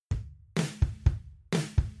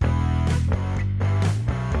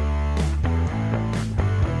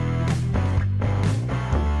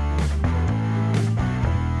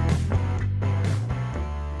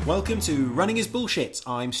Welcome to Running is Bullshit.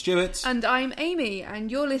 I'm Stuart. And I'm Amy,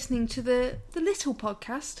 and you're listening to the little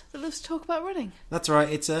podcast that loves to talk about running. That's right,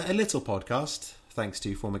 it's a little podcast, thanks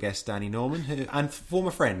to former guest Danny Norman, and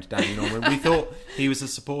former friend Danny Norman. We thought he was a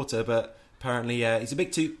supporter, but apparently he's a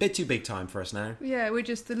bit too big time for us now. Yeah, we're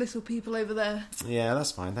just the little people over there. Yeah,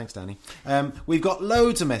 that's fine, thanks Danny. We've got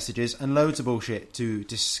loads of messages and loads of bullshit to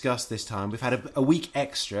discuss this time. We've had a week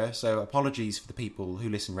extra, so apologies for the people who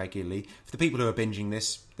listen regularly. For the people who are binging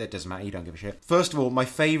this, that doesn't matter, you don't give a shit. First of all, my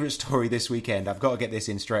favourite story this weekend, I've got to get this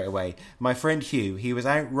in straight away. My friend Hugh, he was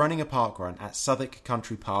out running a parkrun at Southwark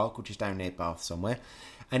Country Park, which is down near Bath somewhere,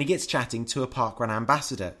 and he gets chatting to a parkrun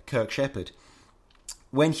ambassador, Kirk Shepherd.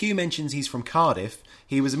 When Hugh mentions he's from Cardiff,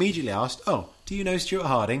 he was immediately asked, "Oh, do you know Stuart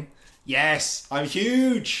Harding?" "Yes, I'm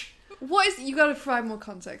huge!" What is... You got to provide more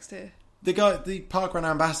context here. The parkrun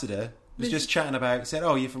ambassador, was just chatting about, said,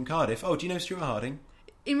 "Oh, you're from Cardiff. Oh, do you know Stuart Harding?"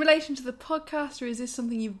 In relation to the podcast, or is this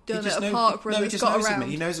something you've done at a parkrun that's got around?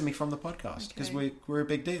 He knows me from the podcast, because we're a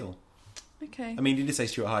big deal. Okay. I mean, he did say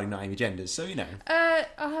Stuart Harding, not Amy Genders, so you know.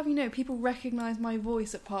 I'll have you know, people recognise my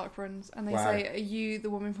voice at parkruns, and they say, "Are you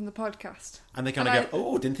the woman from the podcast?" And they kind of go,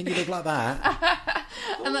 "Oh, didn't think you looked like that."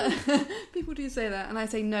 And people do say that, and I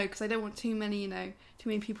say no, because I don't want too many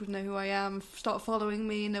people to know who I am, start following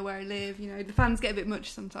me, know where I live. You know, the fans get a bit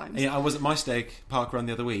much sometimes. Yeah, I was at my stake parkrun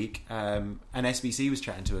the other week, and SBC was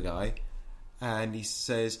chatting to a guy, and he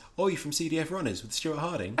says, "Oh, you're from CDF Runners with Stuart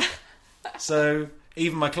Harding?" So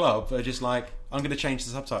even my club are just like, I'm going to change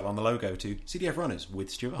the subtitle on the logo to CDF Runners with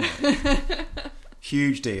Stuart Harding.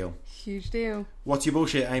 Huge deal. Huge deal. What's your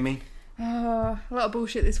bullshit, Amy? A lot of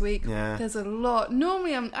bullshit this week. Yeah. There's a lot.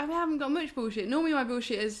 Normally I haven't got much bullshit. Normally my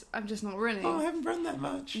bullshit is I'm just not running. Oh, I haven't run that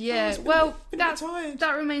much. Yeah,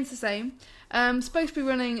 that remains the same. Supposed to be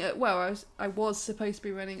running I was supposed to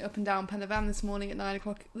be running up and down Pen y Fan this morning at 9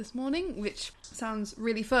 o'clock this morning, which sounds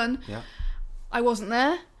really fun. Yeah. I wasn't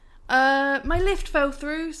there. My lift fell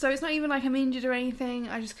through, so it's not even like I'm injured or anything.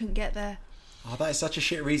 I just couldn't get there. Oh, that is such a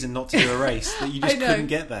shit reason not to do a race, that you just couldn't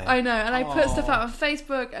get there. I know, and I put stuff out on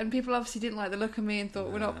Facebook, and people obviously didn't like the look of me and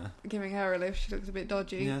thought, we're not giving her a lift, she looks a bit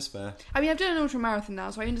dodgy. Yeah, that's fair. I mean, I've done an ultra-marathon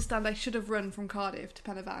now, so I understand I should have run from Cardiff to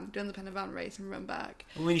Pen y Fan, done the Pen y Fan race and run back.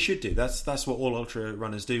 I mean, you should do. That's what all ultra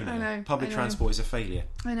runners do now. I know. Public transport is a failure.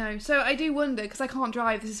 I know. So I do wonder, because I can't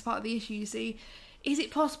drive, this is part of the issue, you see. Is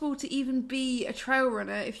it possible to even be a trail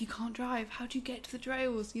runner if you can't drive? How do you get to the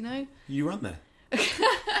trails, you know? You run there.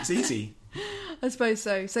 It's easy. I suppose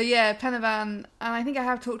so. So yeah, Pen y Fan, and I think I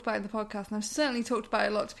have talked about it in the podcast, and I've certainly talked about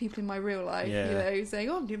it a lot to people in my real life, you know, saying,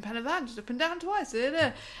 "Oh, I'm doing Pen y Fan, just up and down twice,"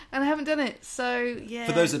 and I haven't done it, so yeah.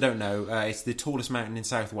 For those that don't know, it's the tallest mountain in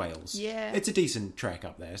South Wales. Yeah. It's a decent trek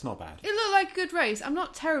up there, it's not bad. It looked like a good race. I'm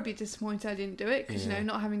not terribly disappointed I didn't do it, because, you know,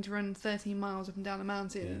 not having to run 13 miles up and down a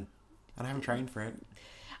mountain. Yeah. And I haven't trained for it.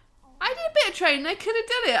 I did a bit of training. I could have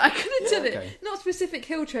done it. I could have done it. Not specific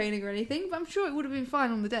hill training or anything, but I'm sure it would have been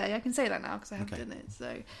fine on the day. I can say that now because I haven't done it.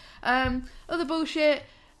 So, other bullshit.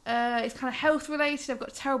 It's kind of health related. I've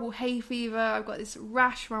got terrible hay fever. I've got this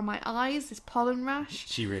rash around my eyes, this pollen rash.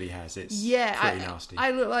 She really has. It's pretty nasty.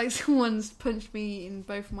 I look like someone's punched me in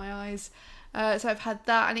both of my eyes. So I've had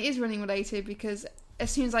that, and it is running related because as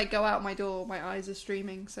soon as I go out my door, my eyes are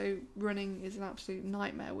streaming, so running is an absolute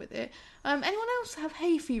nightmare with it. Anyone else have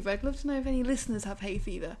hay fever? I'd love to know if any listeners have hay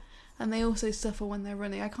fever, and they also suffer when they're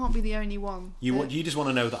running. I can't be the only one. You just want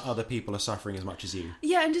to know that other people are suffering as much as you.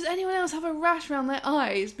 Yeah, and does anyone else have a rash around their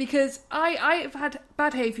eyes? Because I've had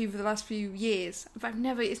bad hay fever the last few years. But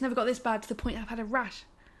it's never got this bad to the point I've had a rash.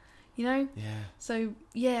 You know? Yeah. So,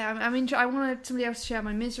 yeah, I wanted somebody else to share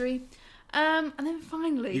my misery. And then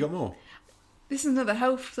finally... You got more? This is another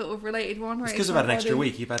health sort of related one, right? It's because I've had an extra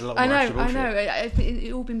week. You've had a lot more extra bullshit. I know.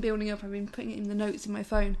 It's all been building up. I've been putting it in the notes in my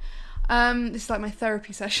phone. This is like my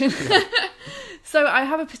therapy session. Yeah. So I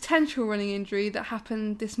have a potential running injury that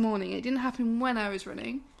happened this morning. It didn't happen when I was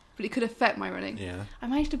running, but it could affect my running. Yeah. I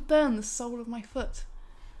managed to burn the sole of my foot.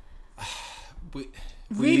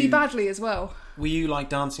 Really badly as well. Were you like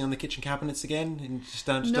dancing on the kitchen cabinets again and just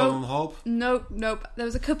stood on the hob? Nope. There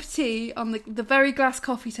was a cup of tea on the very glass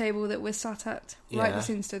coffee table that we're sat at right this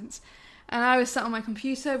instance. And I was sat on my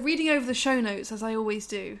computer reading over the show notes as I always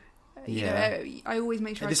do. You know, I always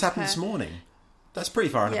make sure this happened this morning? That's pretty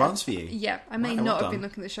far in advance for you. Yeah, I may not have been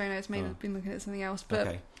looking at the show notes, may have been looking at something else,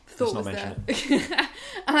 but thought was there.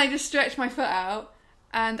 And I just stretched my foot out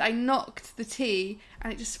and I knocked the tea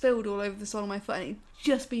and it just spilled all over the sole of my foot and it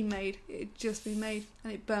just been made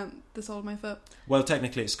and it burnt the sole of my foot. Well,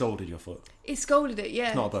 technically it scalded your foot. It scalded it, yeah.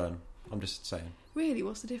 It's not a burn, I'm just saying. Really?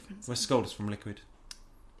 What's the difference? Well, scald is from liquid.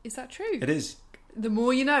 Is that true? It is. The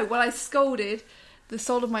more you know. Well, I scalded the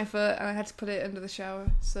sole of my foot, and I had to put it under the shower.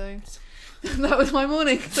 So that was my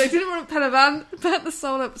morning. So I didn't want to put the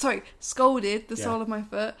sole up. Sorry, scalded the sole of my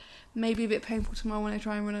foot. Maybe a bit painful tomorrow when I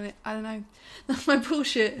try and run on it. I don't know. That's my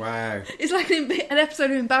bullshit. Wow. It's like an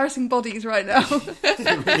episode of Embarrassing Bodies right now.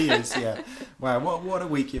 It really is, yeah. Wow, what a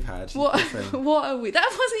week you've had. What a week. That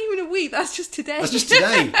wasn't even a week, that's just today. That's just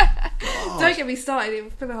today. Don't get me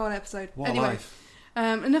started for the whole episode. What anyway, life.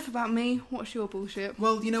 Enough about me. What's your bullshit?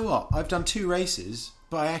 Well, you know what? I've done 2 races,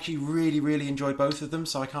 but I actually really, really enjoyed both of them,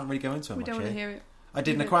 so I can't really go into it much. We don't want to hear it. I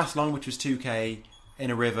did an aquathlon, which was 2k in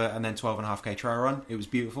a river, and then 12.5k trail run. It was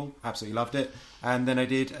beautiful. Absolutely loved it. And then I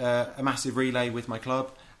did a massive relay with my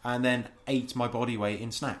club, and then ate my body weight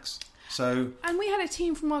in snacks. So, and we had a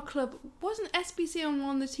team from our club. Wasn't SBC on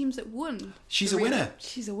one of the teams that won? She's a winner.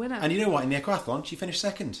 She's a winner. And you know what? In the aquathlon, she finished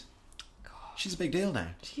 2nd. God. She's a big deal now.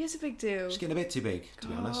 She is a big deal. She's getting a bit too big, to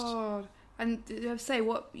be honest. And I say,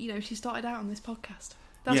 she started out on this podcast.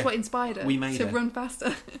 That's what inspired her to run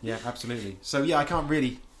faster. Yeah, absolutely. So, I can't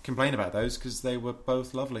really complain about those because they were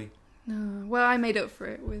both lovely. No, well, I made up for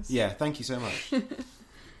it with... Yeah, thank you so much.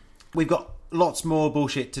 We've got lots more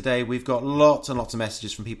bullshit today. We've got lots and lots of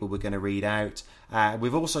messages from people we're going to read out.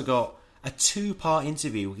 We've also got a 2-part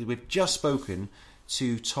interview. We've just spoken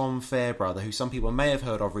to Tom Fairbrother, who some people may have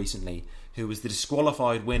heard of recently, who was the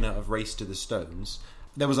disqualified winner of Race to the Stones.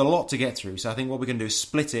 There was a lot to get through, so I think what we're going to do is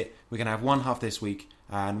split it. We're going to have one half this week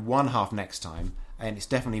and one half next time. And it's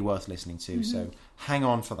definitely worth listening to, so hang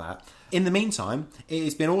on for that. In the meantime, it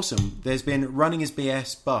has been awesome. There's been Running is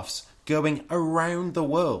BS buffs going around the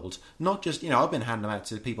world. Not just, I've been handing them out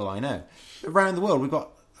to people I know. Around the world, we've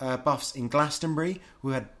got buffs in Glastonbury,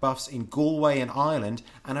 we had buffs in Galway and Ireland,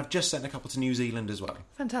 and I've just sent a couple to New Zealand as well.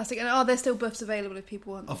 Fantastic. And are there still buffs available if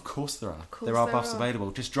people want them? Of course there are. There are buffs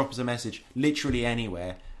available. Just drop us a message, literally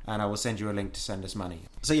anywhere, and I will send you a link to send us money.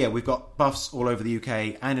 So we've got buffs all over the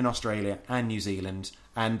UK and in Australia and New Zealand,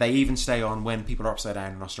 and they even stay on when people are upside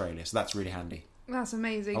down in Australia, so that's really handy. That's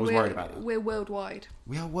amazing. I was worried about that. We're worldwide.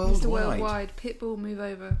 We are worldwide. Mr. Worldwide. Pitbull, move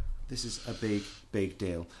over. This is a big, big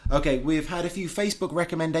deal. Okay, we've had a few Facebook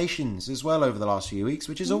recommendations as well over the last few weeks,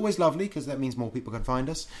 which is always lovely because that means more people can find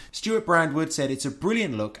us. Stuart Brandwood said it's a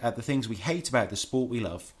brilliant look at the things we hate about the sport we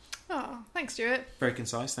love. Oh, thanks, Stuart. Very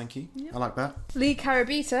concise, thank you. Yep. I like that. Lee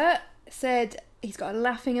Carabita said he's got a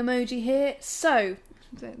laughing emoji here. So,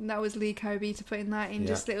 that was Lee Carabita putting that in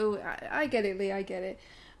just little... I get it, Lee, I get it.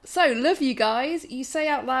 So, love you guys. You say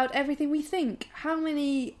out loud everything we think. How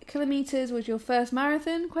many kilometres was your first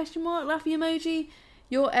marathon? ? Laughing emoji.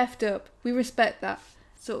 You're effed up. We respect that.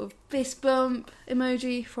 Sort of fist bump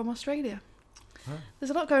emoji from Australia. Oh. There's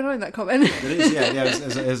a lot going on in that comment. There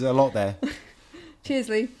is, there's a lot there. Cheers,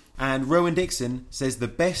 Lee. And Rowan Dixon says the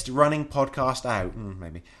best running podcast out.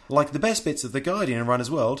 Maybe. Like the best bits of The Guardian and Runner's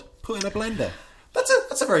World, put in a blender.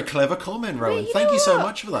 That's a very clever comment, Rowan. Thank you so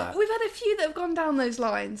much for that. We've had a few that have gone down those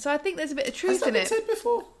lines, so I think there's a bit of truth in it. Has that been said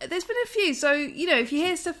before? There's been a few, so, if you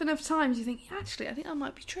hear stuff enough times, you think, actually, I think that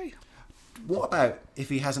might be true. What about if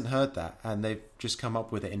he hasn't heard that and they've just come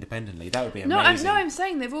up with it independently? That would be amazing. No, I'm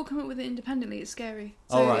saying they've all come up with it independently. It's scary.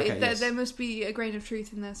 So there must be a grain of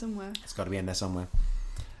truth in there somewhere. It's got to be in there somewhere.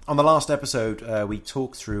 On the last episode, we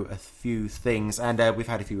talked through a few things, and we've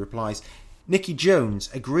had a few replies. Nikki Jones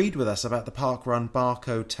agreed with us about the parkrun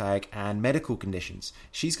barcode tag and medical conditions.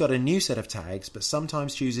 She's got a new set of tags, but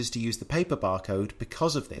sometimes chooses to use the paper barcode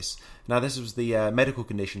because of this. Now, this was the medical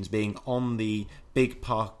conditions being on the big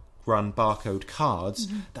parkrun barcode cards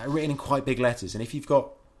that are written in quite big letters. And if you've got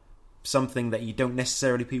something that you don't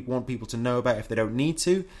necessarily want people to know about if they don't need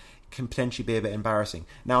to, can potentially be a bit embarrassing.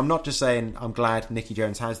 Now, I'm not just saying I'm glad Nikki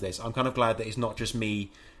Jones has this. I'm kind of glad that it's not just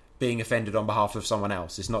me being offended on behalf of someone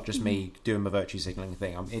else. It's not just me doing my virtue signalling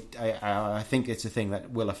thing. I think it's a thing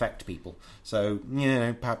that will affect people. So,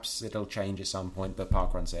 perhaps it'll change at some point, but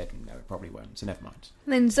Parkrun said, no, it probably won't, so never mind.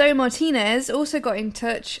 And then Zoe Martinez also got in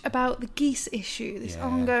touch about the geese issue, this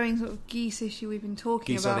ongoing sort of geese issue we've been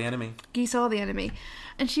talking about. Geese are the enemy. Geese are the enemy.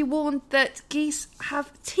 And she warned that geese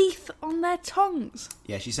have teeth on their tongues.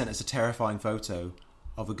 Yeah, she sent us a terrifying photo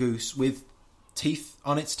of a goose with teeth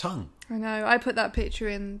on its tongue. I know. I put that picture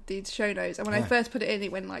in the show notes, and when I first put it in,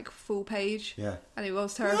 it went like full page. Yeah. And it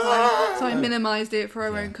was terrifying. So I minimised it for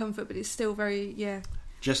our own comfort, but it's still very,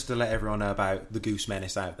 Just to let everyone know about the goose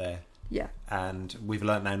menace out there. Yeah. And we've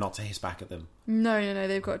learnt now not to hiss back at them. No,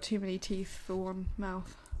 they've got too many teeth for one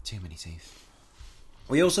mouth. Too many teeth.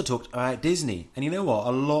 We also talked about Disney, and you know what?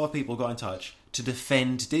 A lot of people got in touch to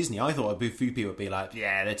defend Disney. I thought a few people would be like,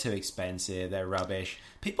 yeah, they're too expensive, they're rubbish.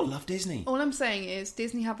 People love Disney. All I'm saying is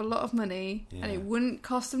Disney have a lot of money, Yeah. and it wouldn't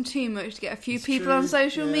cost them too much to get a few It's people true, on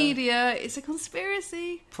social yeah. media. It's a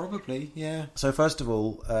conspiracy. Probably, yeah. So first of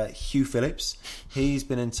all, Hugh Phillips, he's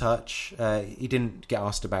been in touch. He didn't get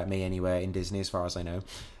asked about me anywhere in Disney, as far as I know.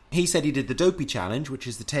 He said he did the Dopey Challenge, which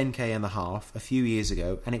is the 10k and a half, a few years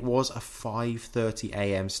ago, and it was a 5:30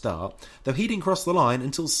 a.m. start, though he didn't cross the line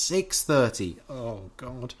until 6:30. Oh,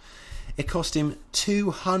 God. It cost him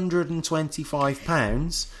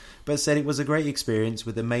 £225, but said it was a great experience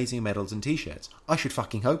with amazing medals and T-shirts. I should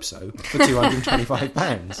fucking hope so, for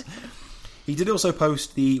 £225. He did also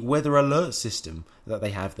post the weather alert system that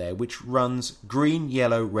they have there, which runs green,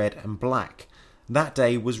 yellow, red and black. That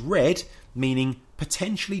day was red, meaning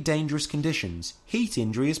potentially dangerous conditions. Heat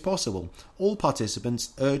injury is possible. All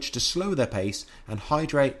participants urged to slow their pace and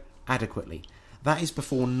hydrate adequately. That is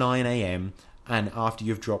before 9 a.m. and after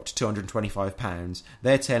you've dropped £225.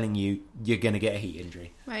 They're telling you you're going to get a heat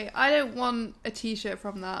injury. Mate, I don't want a T-shirt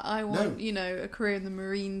from that. I want, No. a career in the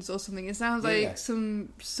Marines or something. It sounds Yeah. like some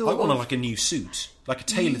sort I want of... like a new suit, like a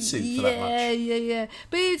tailored suit for that much. Yeah.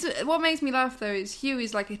 But what makes me laugh, though, is Hugh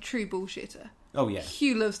is like a true bullshitter. Oh, yeah.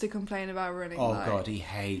 Hugh loves to complain about running. Oh, like. God, he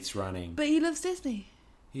hates running. But he loves Disney.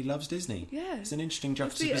 He loves Disney. Yeah. It's an interesting It's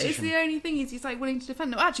juxtaposition. the only thing he's like willing to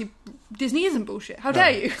defend. No, actually, Disney isn't bullshit. How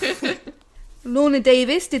dare you? Lorna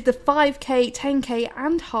Davis did the 5k, 10k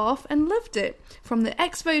and half and loved it. From the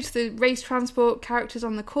expo to the race transport, characters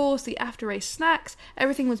on the course, the after race snacks,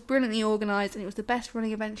 everything was brilliantly organised and it was the best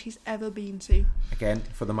running event she's ever been to. Again,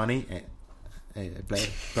 for the money,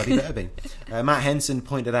 bloody better be. Matt Henson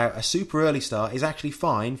pointed out a super early start is actually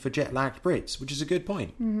fine for jet-lagged Brits, which is a good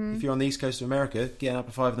point. Mm-hmm. If you're on the east coast of America, getting up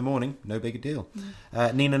at 5 a.m, no big a deal.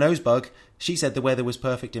 Nina Nosebug, she said the weather was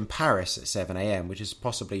perfect in Paris at 7 a.m, which is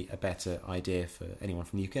possibly a better idea for anyone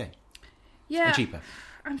from the UK. Yeah, And cheaper.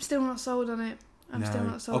 I'm still not sold on it. I'm still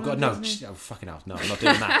not sold Oh, God, on no. Disney. Oh, fucking hell. No, I'm not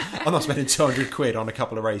doing that. I'm not spending 200 quid on a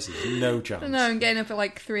couple of races. No chance. No, I'm getting up at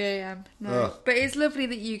like 3 a.m. No, Ugh. but it's lovely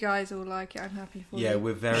that you guys all like it. I'm happy for Yeah, you.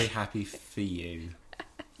 we're very happy for you.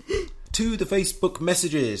 To the Facebook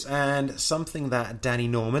messages, and something that Danny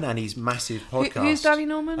Norman and his massive podcast. Who's Danny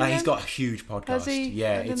Norman? He's again? got a huge podcast. Has he?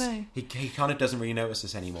 Yeah, I don't know. He kind of doesn't really notice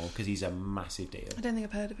us anymore because he's a massive deal. I don't think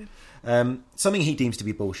I've heard of him. Something he deems to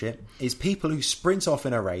be bullshit is people who sprint off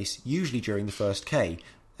in a race, usually during the first K.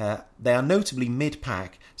 They are notably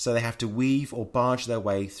mid-pack, so they have to weave or barge their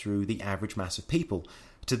way through the average mass of people,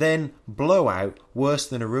 to then blow out worse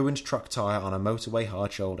than a ruined truck tyre on a motorway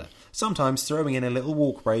hard shoulder, sometimes throwing in a little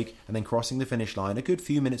walk break and then crossing the finish line a good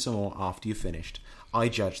few minutes or more after you've finished. I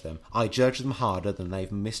judge them. I judge them harder than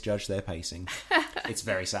they've misjudged their pacing. It's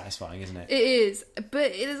very satisfying, isn't it? It is,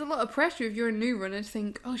 but it is a lot of pressure if you're a new runner to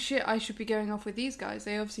think, oh shit, I should be going off with these guys.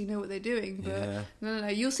 They obviously know what they're doing, but Yeah. no,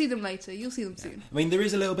 you'll see them later. You'll see them soon. I mean, there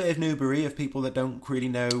is a little bit of noobery of people that don't really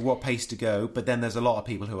know what pace to go, but then there's a lot of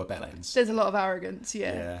people who are bellends. There's a lot of arrogance,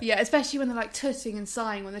 yeah. Yeah. Especially when they're like tutting and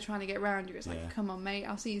sighing when they're trying to get round you. It's like, Yeah. come on, mate,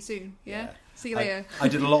 I'll see you soon. Yeah? Yeah. See you later. I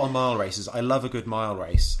did a lot of mile races. I love a good mile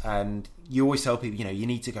race, and you always tell people, you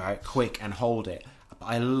need to go out quick and hold it. But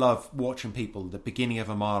I love watching people at the beginning of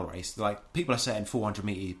a mile race. Like, people are setting 400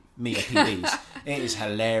 meter PBs. It is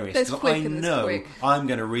hilarious. There's 'cause quick I and there's know quick. I'm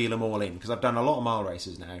going to reel them all in because I've done a lot of mile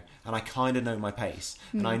races now, and I kind of know my pace,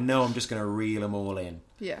 and I know I'm just going to reel them all in.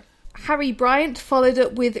 Yeah. Harry Bryant followed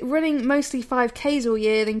up with running mostly 5Ks all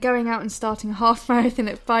year, then going out and starting a half marathon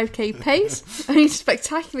at 5K pace, only to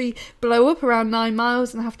spectacularly blow up around 9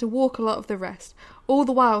 miles and have to walk a lot of the rest. All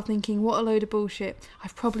the while thinking, what a load of bullshit.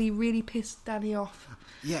 I've probably really pissed Danny off.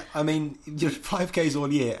 Yeah, I mean, you're 5Ks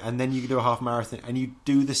all year, and then you do a half marathon, and you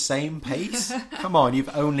do the same pace? Come on,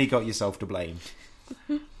 you've only got yourself to blame.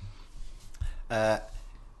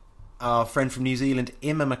 Our friend from New Zealand,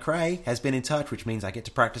 Emma McRae, has been in touch, which means I get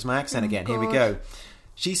to practice my accent again. God. Here we go.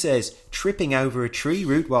 She says, tripping over a tree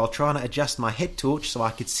root while trying to adjust my head torch so I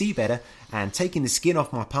could see better, and taking the skin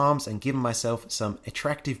off my palms and giving myself some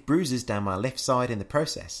attractive bruises down my left side in the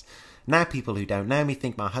process. Now people who don't know me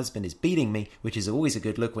think my husband is beating me, which is always a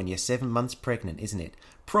good look when you're 7 months pregnant, isn't it?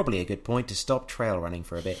 Probably a good point to stop trail running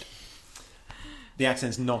for a bit. The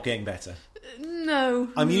accent's not getting better. No.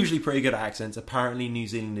 I'm usually pretty good at accents. Apparently New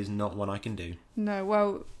Zealand is not one I can do. No,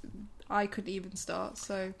 well, I couldn't even start,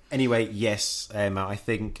 so... Anyway, yes, Emma, I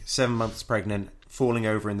think 7 months pregnant, falling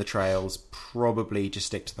over in the trails, probably just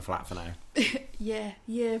stick to the flat for now.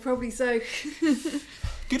 Yeah, probably so.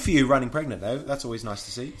 Good for you running pregnant, though. That's always nice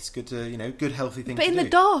to see. It's good to, good healthy thing But to in do. the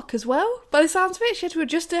dark as well. By the sounds of it, she had to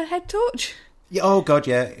adjust her head torch. Yeah, oh god,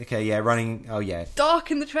 yeah. Okay, yeah, running. Oh yeah. Dark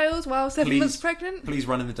in the trails while 7 months pregnant. Please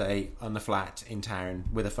run in the day on the flat in town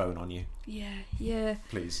with a phone on you. Yeah.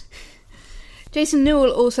 Please. Jason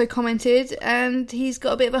Newell also commented, and he's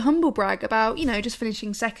got a bit of a humble brag about, just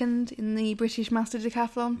finishing second in the British Master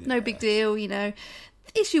Decathlon. Yeah. No big deal, The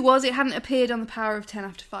issue was it hadn't appeared on the Power of 10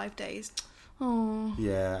 after 5 days. Oh.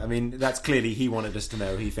 Yeah, I mean, that's clearly he wanted us to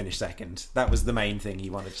know he finished second. That was the main thing he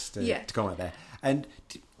wanted us to comment there. And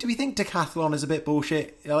do we think decathlon is a bit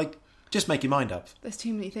bullshit? Like, just make your mind up. There's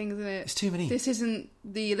too many things, isn't it? There's too many. This isn't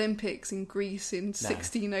the Olympics in Greece in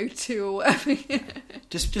 1602 or whatever.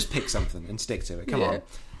 Just pick something and stick to it. Come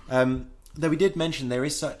on. Though we did mention there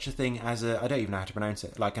is such a thing as I don't even know how to pronounce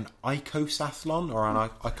it, like an icosathlon or an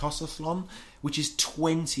icosathlon, which is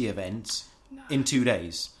 20 events in 2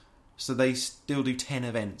 days. So they still do 10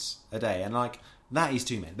 events a day. And that is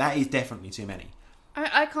too many. That is definitely too many.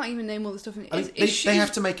 I can't even name all the stuff in it. They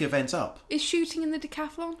have to make events up. Is shooting in the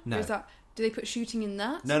decathlon? No. Or is that, do they put shooting in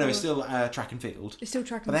that? No, it's still track and field. It's still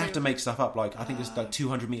track and field. But they have to make stuff up. Like, I think there's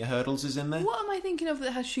 200 metre hurdles is in there. What am I thinking of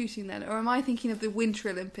that has shooting then? Or am I thinking of the Winter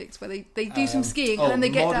Olympics where they do some skiing and then they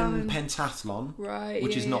get down and... Modern pentathlon, right,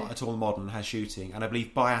 which is not at all modern, has shooting. And I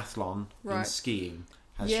believe biathlon in skiing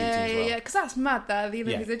has shooting as well. Yeah, because that's mad there, the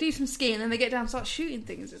Olympics. They do some skiing and then they get down and start shooting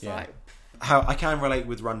things. It's like... How I can relate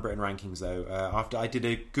with Run Britain rankings though. After I did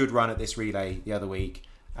a good run at this relay the other week,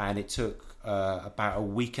 and it took about a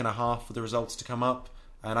week and a half for the results to come up,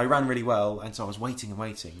 and I ran really well, and so I was waiting,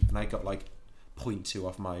 and I got 0.2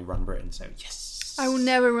 off my Run Britain. So yes, I will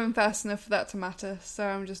never run fast enough for that to matter. So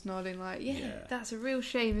I'm just nodding that's a real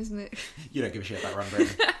shame, isn't it? You don't give a shit about Run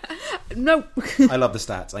Britain. No. I love the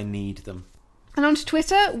stats. I need them. And onto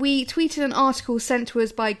Twitter, we tweeted an article sent to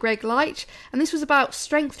us by Greg Light, and this was about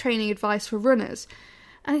strength training advice for runners.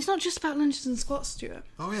 And it's not just about lunges and squats, Stuart.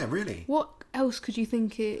 Oh yeah, really? What else could you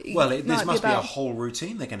think it this must be a about? whole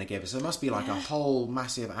routine they're going to give us. There must be a whole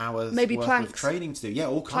massive hours maybe worth planks. of training to do. Yeah,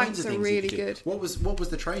 all kinds of things. Planks are really you could do. good. What was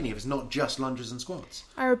the training if it's not just lunges and squats?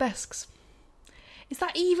 Arabesques. Is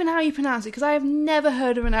that even how you pronounce it? Because I have never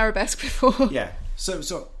heard of an arabesque before. Yeah. So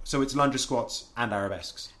it's lunges, squats, and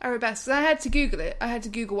arabesques. Arabesques. And I had to Google it. I had to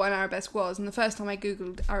Google what an arabesque was, and the first time I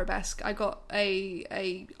Googled arabesque, I got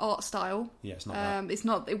a art style. Yeah, it's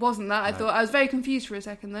not that. It wasn't that. I thought I was very confused for a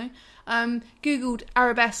second though. Googled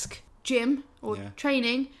arabesque gym or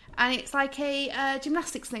training, and it's like a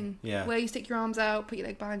gymnastics thing. Yeah. Where you stick your arms out, put your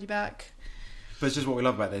leg behind your back. But it's just what we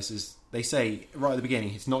love about this is they say right at the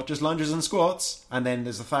beginning it's not just lunges and squats, and then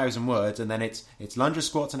there's 1,000 words, and then it's lunges,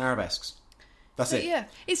 squats, and arabesques. That's it. Yeah,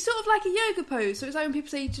 it's sort of like a yoga pose. So it's like when people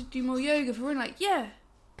say to do more yoga for running,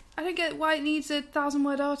 I don't get why it needs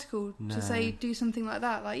 1,000-word article to say do something like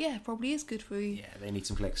that. Probably is good for you. Yeah, they need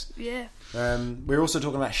some clicks. Yeah. We were also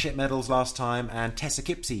talking about shit medals last time, and Tessa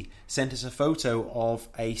Kipsey sent us a photo of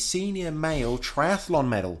a senior male triathlon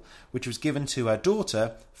medal, which was given to her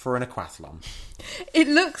daughter for an aquathlon. It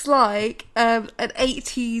looks like an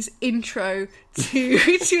 80s intro to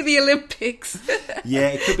the Olympics. Yeah,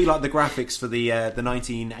 it could be like the graphics for the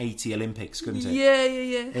 1980 Olympics, couldn't it?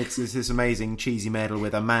 Yeah. It's this amazing cheesy medal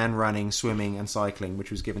with a man running, swimming and cycling, which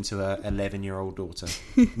was given to her 11-year-old daughter.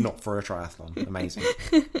 Not for a triathlon. Amazing.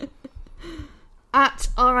 At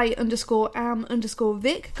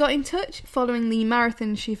 @am_Vic got in touch following the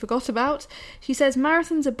marathon she forgot about. She says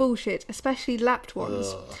marathons are bullshit, especially lapped ones.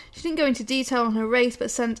 Ugh. She didn't go into detail on her race,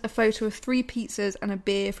 but sent a photo of 3 pizzas and a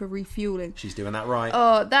beer for refuelling. She's doing that right.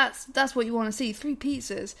 Oh, that's what you want to see, 3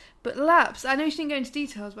 pizzas. But laps, I know she didn't go into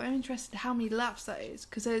details, but I'm interested in how many laps that is.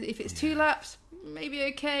 Because if it's 2 laps, maybe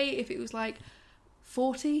okay. If it was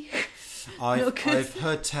 40, I've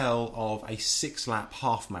heard tell of a 6-lap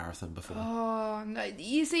half marathon before. Oh no!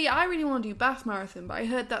 You see, I really want to do Bath Marathon, but I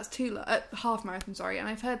heard that's half marathon. Sorry, and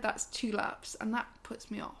I've heard that's 2 laps, and that puts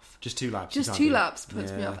me off. Just 2 laps. Just 2 laps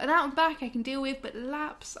puts me off. And out and back I can deal with, but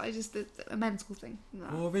laps, it's a mental thing. No.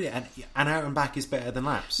 Oh really? And out and back is better than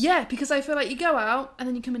laps. Yeah, because I feel like you go out and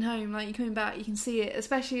then you're coming home, you're coming back, you can see it.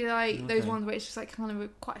 Especially those ones where it's just kind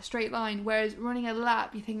of quite a straight line. Whereas running a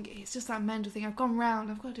lap, you think it's just that mental thing. I've gone round,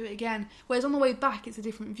 I've got to do it again. Whereas on the way back, it's a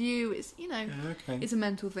different view. It's it's a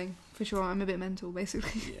mental thing for sure. I'm a bit mental,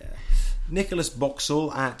 basically. Yeah. Nicholas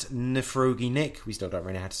Boxall at Nefrogi Nick. We still don't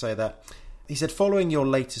really know how to say that. He said, following your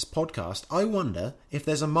latest podcast, I wonder if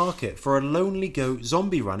there's a market for a Lonely Goat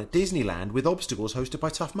zombie run at Disneyland with obstacles hosted by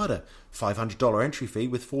Tough Mudder. $500 entry fee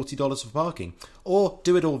with $40 for parking. Or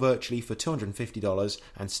do it all virtually for $250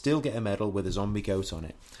 and still get a medal with a zombie goat on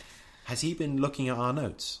it. Has he been looking at our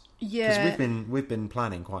notes? Yeah. Because we've been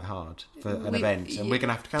planning quite hard for an event, and we're going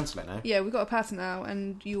to have to cancel it now. Yeah, we've got a pattern now,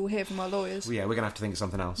 and you'll hear from our lawyers. Well, yeah, we're going to have to think of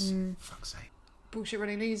something else. Fuck's sake. Bullshit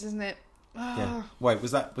running news, isn't it? Yeah. Wait,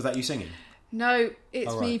 was that you singing? No,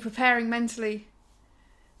 it's Oh, me right. preparing mentally.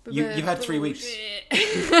 You've had 3 weeks.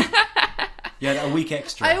 You had a week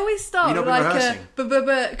extra. I always start You've with not like been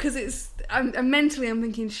rehearsing. because I'm mentally I'm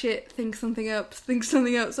thinking shit, think something up,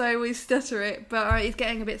 so I always stutter it, but it's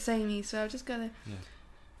getting a bit samey, so I've just gotta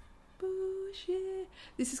bullshit.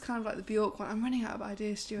 This is kind of like the Bjork one. I'm running out of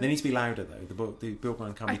ideas, Stuart. They need to be louder though. The Bjork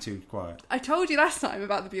one can't be too quiet. I told you last time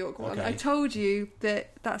about the Bjork one. Okay. I told you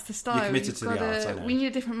that's the style. You're committed to the arts, I know. We need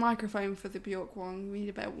a different microphone for the Bjork one. We need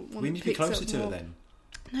about one. We need to be closer to it then.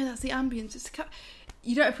 No, that's the ambience.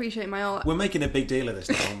 You don't appreciate my art. We're making a big deal of this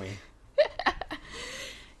now, aren't we?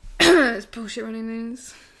 It's bullshit running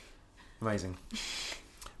news. Amazing.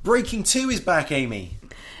 Breaking 2 is back, Amy.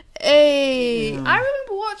 Hey, I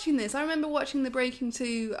remember watching this. I remember watching the Breaking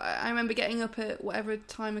 2. I remember getting up at whatever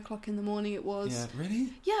time o'clock in the morning it was. Yeah, really?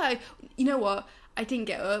 Yeah, you know what? I didn't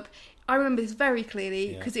get up. I remember this very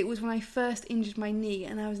clearly because it was when I first injured my knee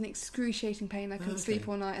and I was in excruciating pain. I couldn't sleep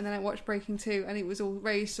all night, and then I watched Breaking 2 and it was all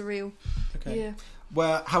very surreal. Okay. Yeah.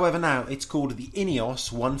 Well, however, now it's called the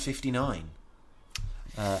Ineos 159.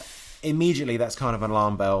 Immediately, that's kind of an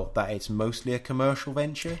alarm bell that it's mostly a commercial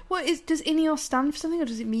venture. Does Ineos stand for something, or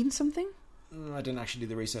does it mean something? I didn't actually do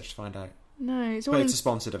the research to find out. No, it's all But in, it's a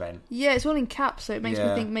sponsored event. yeah, it's all in caps, so it makes me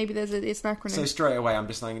think maybe it's an acronym. So straight away, I'm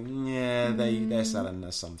just like, yeah, they're selling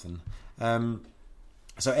us something.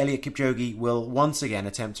 So Elliot Kipchoge will once again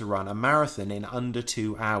attempt to run a marathon in under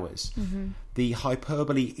 2 hours. Mm-hmm. The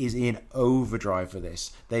hyperbole is in overdrive for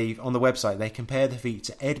this. On the website, they compare the feat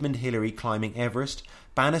to Edmund Hillary climbing Everest,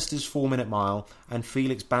 Bannister's 4-minute mile, and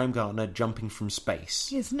Felix Baumgartner jumping from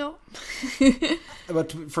space. It's not.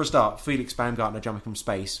 But for a start, Felix Baumgartner jumping from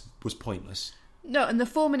space was pointless. No, and the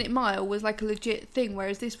 4-minute mile was like a legit thing,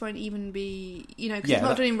 whereas this won't even be, because it's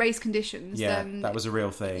not done in race conditions. Yeah, then that was a real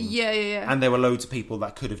thing. Yeah. And there were loads of people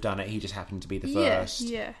that could have done it. He just happened to be the first.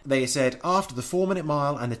 Yeah. They said, after the 4-minute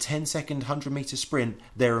mile and the 10-second 100-metre sprint,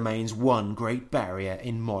 there remains one great barrier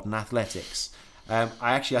in modern athletics.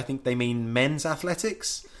 I think they mean men's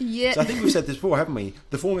athletics. Yeah. So I think we've said this before, haven't we?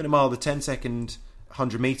 The 4-minute mile, the 10-second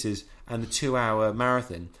 100 metres, and the 2-hour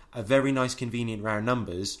marathon are very nice, convenient round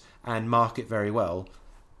numbers and market very well.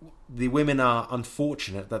 The women are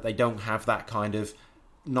unfortunate that they don't have that kind of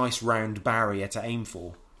nice round barrier to aim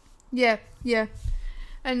for. Yeah.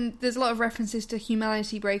 And there's a lot of references to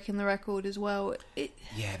humanity breaking the record as well.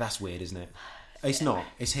 Yeah, that's weird, isn't it? It's not.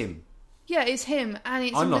 It's him. Yeah, it's him, and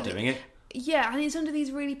it's. I'm not doing it. Yeah, and it's under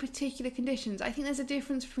these really particular conditions. I think there's a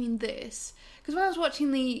difference between this, because when I was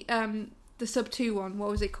watching the sub 2 one,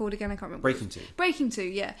 what was it called again? I can't remember. Breaking 2,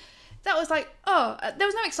 yeah. That was like, there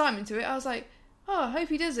was no excitement to it. I was like, I hope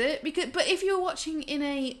he does it. But if you were watching in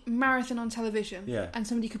a marathon on television, and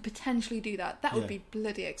somebody could potentially do that would be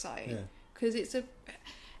bloody exciting. Because it's a...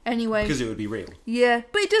 Anyway. Because it would be real. Yeah,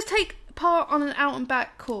 but it does take part on an out and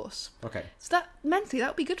back course. Okay. So that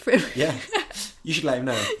would be good for him. Yeah. You should let him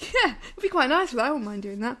know. Yeah, it'd be quite nice, but I wouldn't mind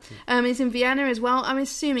doing that. It's in Vienna as well. I'm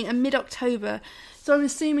assuming mid-October. So I'm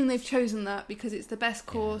assuming they've chosen that because it's the best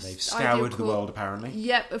course. They've scoured the world, apparently.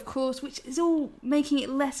 Yep, of course, which is all making it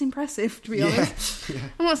less impressive, to be honest. Yeah.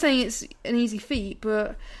 I'm not saying it's an easy feat,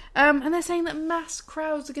 but... and they're saying that mass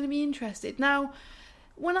crowds are going to be interested. Now,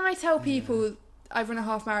 when I tell people I've run a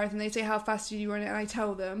half marathon, they say, how fast did you run it? And I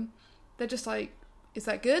tell them, they're just like, is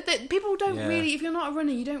that good? People don't really, if you're not a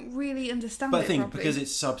runner, you don't really understand it But I think properly. because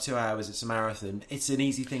it's sub 2 hours, it's a marathon, it's an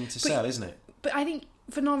easy thing to sell, isn't it? But I think...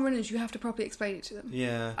 for non-runners, you have to properly explain it to them.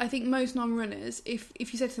 Yeah. I think most non-runners, if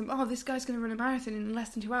you said to them, this guy's going to run a marathon in less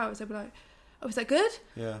than 2 hours, they'd be like, is that good?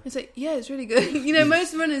 Yeah. It's like, yeah, it's really good.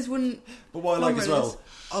 Most runners wouldn't... But what I like as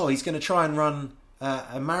well, he's going to try and run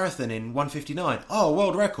a marathon in 1:59.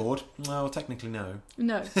 World record? Well, technically no.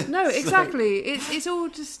 No, exactly. It's all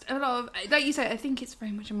just a lot of... Like you say, I think it's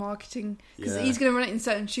very much a marketing... Because he's going to run it in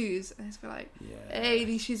certain shoes. And it's like, hey,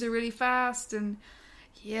 these shoes are really fast and...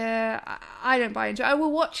 Yeah, I don't buy into it. I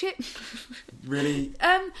will watch it. Really?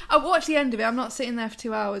 I'll watch the end of it. I'm not sitting there for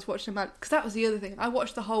 2 hours watching about... Because that was the other thing. I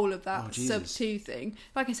watched the whole of that sub 2 thing.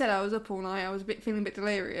 Like I said, I was up all night. I was feeling a bit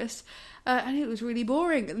delirious. And it was really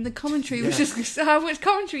boring. And the commentary was just... How much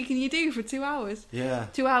commentary can you do for 2 hours? Yeah.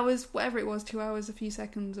 2 hours, whatever it was. 2 hours, a few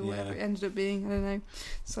seconds, or whatever it ended up being. I don't know.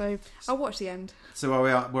 So, I'll watch the end. So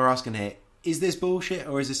we're asking here, is this bullshit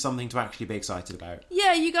or is this something to actually be excited about?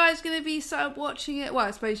 Yeah, you guys going to be sat up watching it? Well, I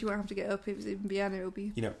suppose you won't have to get up if it's in Vienna. It'll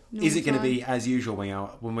be... is it going to be as usual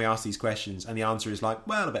when we ask these questions and the answer is like,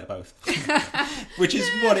 well, a bit of both. Which is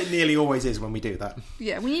what it nearly always is when we do that.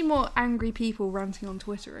 Yeah, we need more angry people ranting on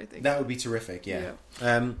Twitter, I think. That would be terrific, yeah.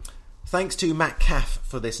 Thanks to Matt Caff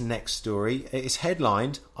for this next story. It is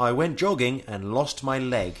headlined, I went jogging and lost my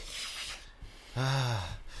leg.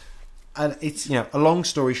 And it's, a long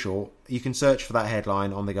story short, you can search for that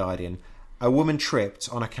headline on The Guardian. A woman tripped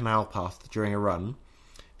on a canal path during a run.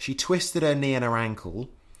 She twisted her knee and her ankle.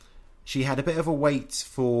 She had a bit of a wait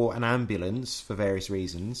for an ambulance for various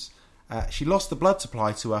reasons. She lost the blood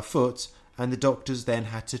supply to her foot, and the doctors then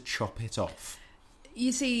had to chop it off.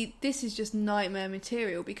 You see, this is just nightmare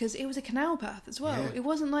material because it was a canal path as well. Yeah. it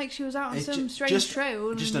wasn't like she was out on some strange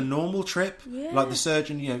trail. Just a normal trip. Yeah. Like the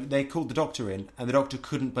surgeon, they called the doctor in, and the doctor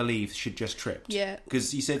couldn't believe she'd just tripped. Yeah.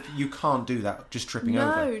 Because he said, you can't do that, just tripping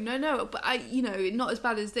over. No. But not as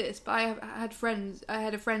bad as this. But I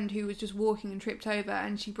had a friend who was just walking and tripped over,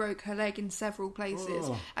 and she broke her leg in several places,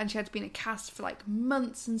 and she had to be in a cast for like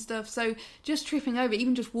months and stuff. So just tripping over,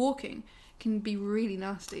 even just walking, can be really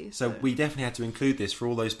nasty. So we definitely had to include this for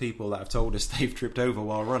all those people that have told us they've tripped over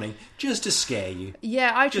while running, just to scare you.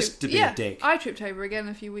 Yeah, just to be a dick. I tripped over again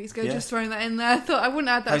a few weeks ago, just throwing that in there. I thought I wouldn't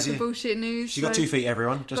add that to bullshit news. She got 2 feet,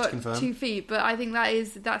 everyone, just to got confirm. 2 feet, but I think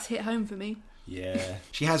that's hit home for me. Yeah.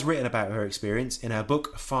 She has written about her experience in her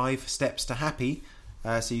book, 5 Steps to Happy,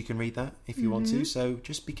 so you can read that if you want to. So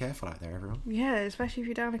just be careful out there, everyone. Yeah, especially if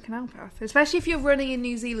you're down a canal path. Especially if you're running in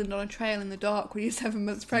New Zealand on a trail in the dark when you're 7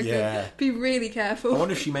 months pregnant. Yeah. Be really careful. I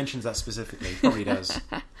wonder if she mentions that specifically. Probably does.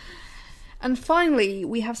 And finally,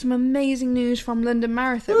 we have some amazing news from London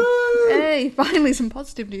Marathon. Woo! Hey, finally some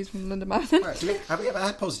positive news from the London Marathon. Right, so have we ever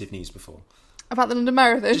had positive news before? About the London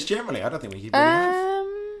Marathon? Just generally, I don't think we really have.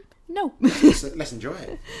 No. Let's enjoy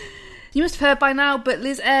it. You must have heard by now, but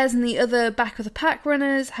Liz Ayres and the other back of the pack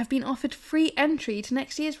runners have been offered free entry to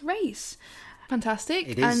next year's race. Fantastic.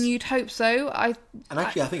 It is. And you'd hope so. I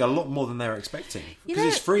think a lot more than they were expecting. Because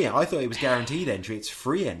it's free. I thought it was guaranteed entry. It's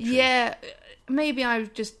free entry. Yeah, maybe I was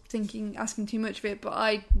just asking too much of it, but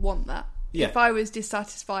I want that. Yeah. If I was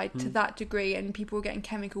dissatisfied to that degree and people were getting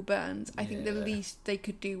chemical burns, I think the least they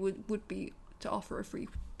could do would be to offer a free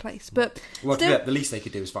place. But the least they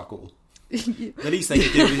could do is fuck all. The least they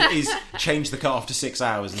could do is change the cut after 6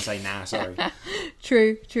 hours and say, nah, sorry.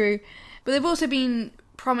 True. But they've also been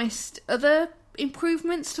promised other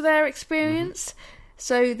improvements to their experience.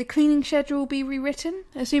 So the cleaning schedule will be rewritten,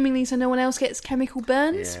 assumingly so no one else gets chemical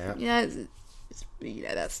burns. Yeah.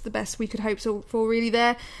 That's the best we could hope for really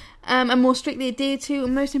there. And more strictly adhered to,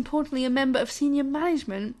 and most importantly, a member of senior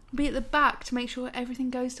management will be at the back to make sure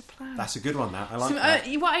everything goes to plan. That's a good one, that. I like that.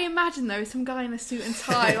 What I imagine, though, is some guy in a suit and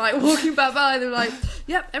tie, like, walking back by, they're like,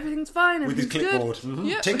 yep, everything's fine, with his clipboard. Mm-hmm.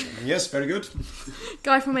 Yep. Tick. Yes, very good.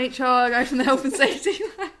 Guy from HR, guy from the health and safety.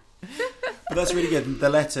 But that's really good. The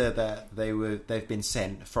letter that they've been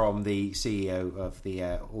sent from the CEO of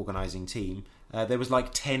the organising team, there was like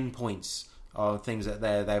 10 points of things that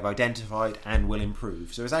they've identified and will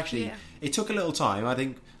improve. So it's actually it took a little time. I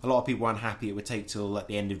think a lot of people weren't happy it would take till at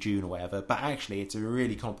the end of June or whatever, but actually it's a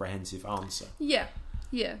really comprehensive answer. Yeah,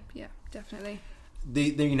 definitely.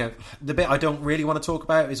 The bit I don't really want to talk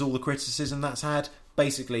about is all the criticism that's had.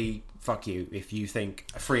 Basically, fuck you if you think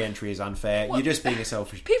a free entry is unfair. You're just being a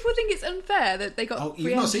selfish. People think it's unfair that they got free entry.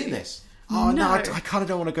 You've not seen this? Oh, no, I kind of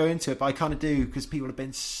don't want to go into it, but I kind of do, because people have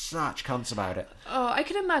been such cunts about it. Oh, I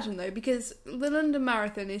can imagine, though, because the London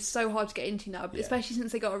Marathon is so hard to get into now, especially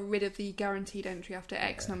since they got rid of the guaranteed entry after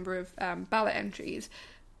X number of ballot entries.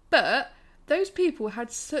 But those people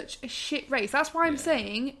had such a shit race. That's why I'm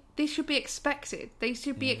saying this should be expected. They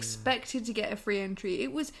should be expected to get a free entry.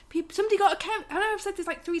 It was... somebody got I know I've said this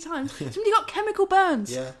like 3 times. Somebody got chemical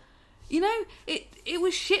burns. Yeah. You know, it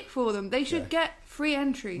was shit for them. They should get free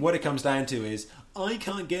entry. What it comes down to is, I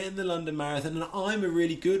can't get in the London Marathon and I'm a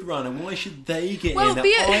really good runner. Why should they get in? I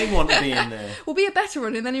want to be in there. Well, be a better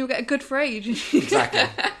runner and then you'll get a good for age. Exactly.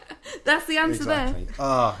 That's the answer there.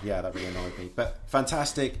 Oh, yeah, that really annoyed me. But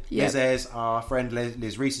fantastic. Yep. Liz Ayres, our friend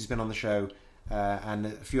Liz Reese has been on the show, and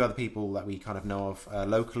a few other people that we kind of know of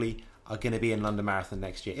locally are going to be in London Marathon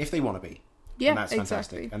next year, if they want to be. Yeah, and that's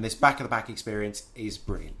fantastic. Exactly. And this back-of-the-back experience is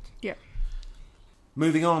brilliant. Yeah.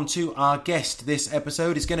 Moving on to our guest this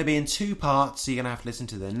episode. It's going to be in 2 parts, so you're going to have to listen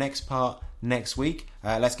to the next part next week.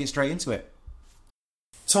 Let's get straight into it.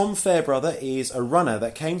 Tom Fairbrother is a runner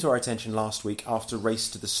that came to our attention last week after Race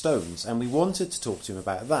to the Stones, and we wanted to talk to him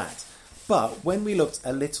about that. But when we looked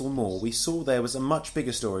a little more, we saw there was a much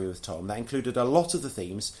bigger story with Tom that included a lot of the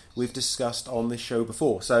themes we've discussed on this show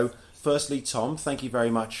before. So, firstly, Tom, thank you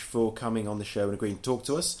very much for coming on the show and agreeing to talk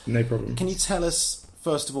to us. No problem. Can you tell us,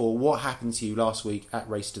 first of all, what happened to you last week at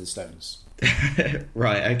Race to the Stones?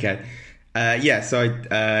 Right, okay. So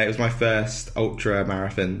it was my first ultra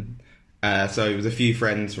marathon. So it was a few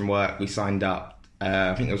friends from work. We signed up.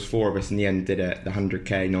 I think there was 4 of us in the end did it, the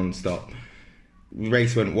 100k non-stop.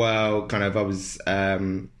 Race went well. I was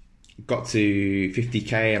got to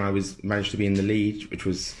 50k and I managed to be in the lead, which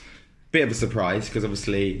was a bit of a surprise because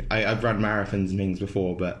obviously I've run marathons and things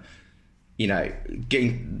before, but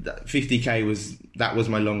getting 50k was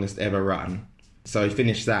my longest ever run. So I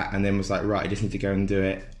finished that and then was like, right, I just need to go and do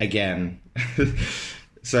it again.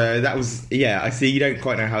 So that was, I see you don't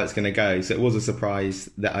quite know how it's going to go. So it was a surprise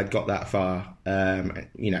that I'd got that far,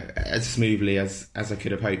 as smoothly as I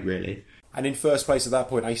could have hoped, really. And in first place at that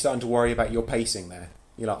point, are you starting to worry about your pacing there?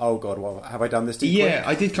 You're like, oh God, well, have I done this too quick? Yeah,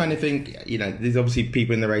 I did kind of think, there's obviously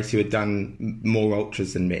people in the race who had done more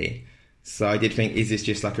ultras than me. So I did think, is this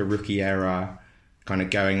just like a rookie error kind of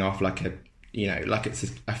going off like like it's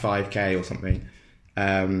a 5k or something?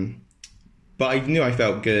 But I knew I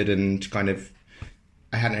felt good and kind of,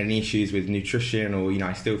 I hadn't had any issues with nutrition or,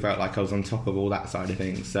 I still felt like I was on top of all that side of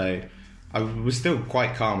things. So I was still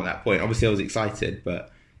quite calm at that point. Obviously I was excited,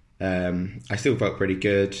 but I still felt pretty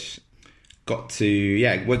good. Got through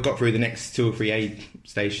the next 2 or 3 aid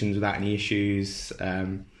stations without any issues.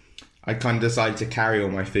 I kind of decided to carry all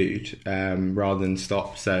my food rather than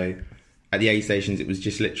stop. So at the aid stations, it was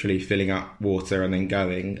just literally filling up water and then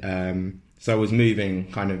going. So I was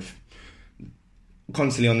moving kind of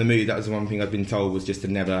constantly on the move. That was the one thing I've been told was just to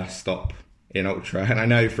never stop in ultra. And I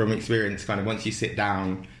know from experience, kind of once you sit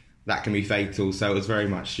down, that can be fatal. So it was very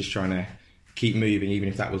much just trying to keep moving, even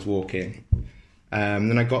if that was walking.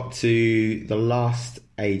 Then I got to the last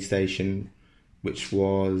aid station, which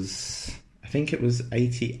was, I think it was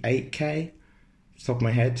 88k, off the top of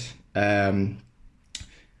my head. And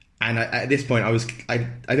at this point, I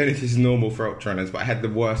don't know if this is normal for ultra runners, but I had the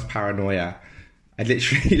worst paranoia. I'd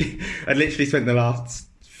literally spent the last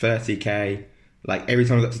 30k, like every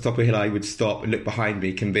time I got to the top of a hill, I would stop and look behind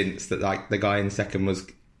me, convinced that like the guy in second was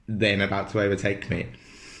then about to overtake me.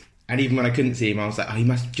 And even when I couldn't see him, I was like, oh, he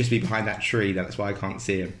must just be behind that tree. That's why I can't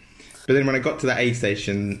see him. But then when I got to that aid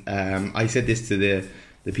station, I said this to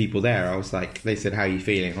the people there. I was like, they said, how are you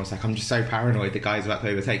feeling? I was like, I'm just so paranoid. The guy's about to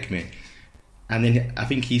overtake me. And then I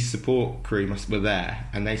think his support crew were there.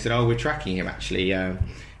 And they said, oh, we're tracking him, actually.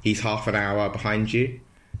 He's half an hour behind you.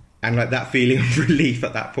 And like that feeling of relief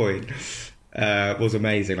at that point was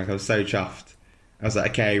amazing. Like I was so chuffed. I was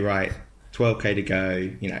like, okay, right, 12k to go,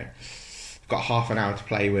 got half an hour to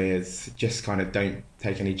play with, just kind of don't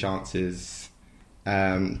take any chances.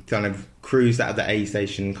 Kind of cruised out of the aid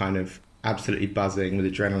station, kind of absolutely buzzing with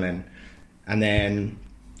adrenaline. And then,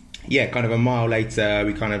 kind of a mile later,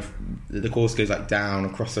 the course goes like down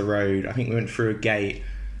across the road. I think we went through a gate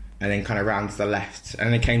and then kind of round to the left. And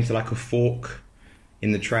then it came to like a fork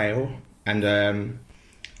in the trail. And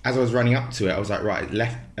as I was running up to it, I was like, right,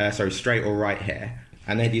 straight or right here.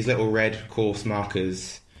 And they had these little red course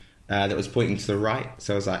markers that was pointing to the right.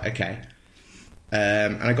 So I was like, okay.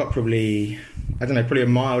 And I got probably a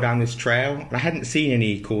mile down this trail. And I hadn't seen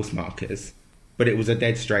any course markers, but it was a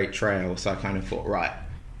dead straight trail. So I kind of thought, right,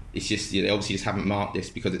 it's just, they obviously just haven't marked this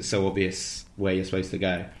because it's so obvious where you're supposed to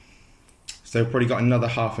go. So I probably got another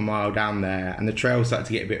half a mile down there and the trail started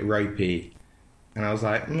to get a bit ropey. And I was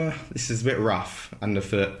like, this is a bit rough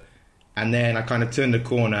underfoot. And then I kind of turned the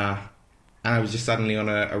corner and I was just suddenly on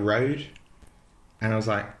a road. And I was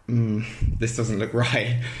like, this doesn't look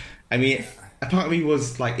right. I mean, a part of me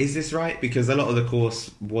was like, is this right? Because a lot of the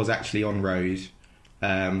course was actually on road.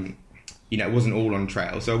 It wasn't all on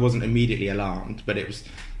trail. So I wasn't immediately alarmed. But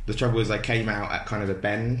the trouble was I came out at kind of a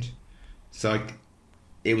bend. So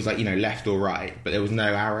it was like, left or right. But there was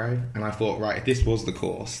no arrow. And I thought, right, if this was the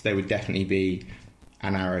course, there would definitely be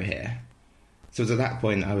an arrow here. So it was at that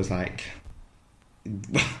point I was like,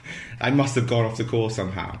 I must have gone off the course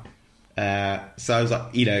somehow. So I was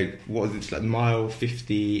like, what was it, like mile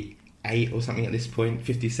 58 or something at this point,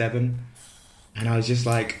 57, and I was just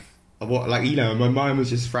like, what, like, my mind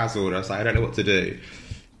was just frazzled. I was like, I don't know what to do.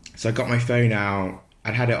 So I got my phone out.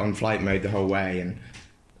 I'd had it on flight mode the whole way, and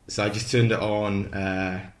so I just turned it on,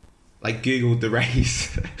 Googled the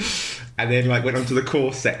race, and then went onto the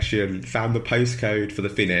course section, found the postcode for the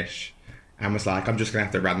finish, and was like, I'm just gonna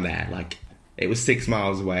have to run there. It was 6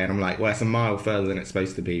 miles away, and I'm like, well, it's a mile further than it's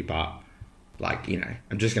supposed to be, but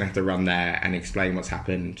I'm just going to have to run there and explain what's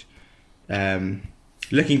happened.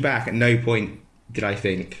 Looking back, at no point did I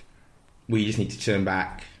think, we just need to turn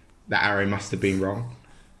back. That arrow must have been wrong.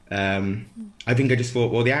 I think I just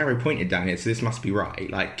thought, well, the arrow pointed down here, so this must be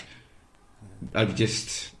right.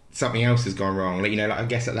 Something else has gone wrong. I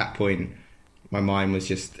guess at that point, my mind was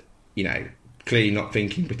just, clearly not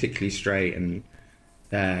thinking particularly straight, and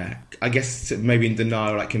I guess maybe in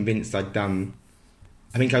denial, convinced I'd done.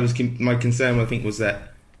 I think my concern, was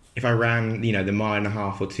that if I ran, the 1.5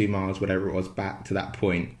 miles or 2 miles, whatever it was, back to that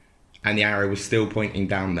point, and the arrow was still pointing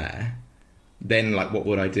down there, then like what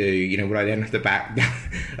would I do? You know, would I then have to back?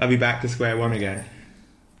 I'd be back to square one again.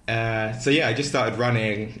 So yeah, I just started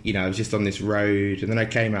running. You know, I was just on this road, and then I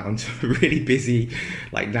came out onto a really busy,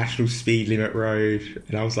 like national speed limit road,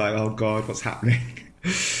 and I was like, oh god, what's happening?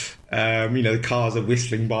 You know, the cars are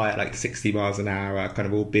whistling by at like 60 miles an hour, kind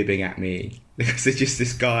of all bibbing at me because there's just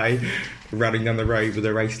this guy running down the road with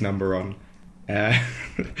a race number on. And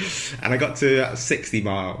I got to 60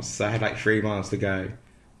 miles, so I had like 3 miles to go.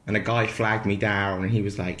 And a guy flagged me down, and he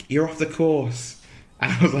was like, "You're off the course."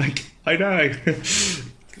 And I was like, "I know."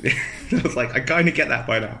 I was like, I kind of get that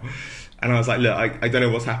by now. And I was like, look, I don't know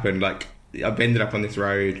what's happened. Like, I've ended up on this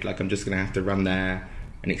road. Like, I'm just going to have to run there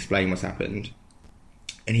and explain what's happened.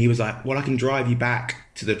 And he was like, well, I can drive you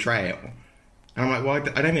back to the trail. And I'm like,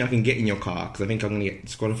 well, I don't think I can get in your car because I think I'm going to get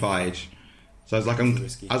disqualified. So I was like, I'm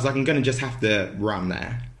going to just have to run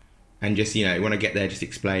there and just, you know, when I get there, just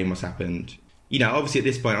explain what's happened. You know, obviously at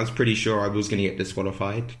this point, I was pretty sure I was going to get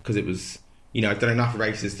disqualified because it was, you know, I've done enough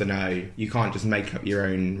races to know you can't just make up your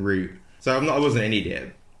own route. So I wasn't an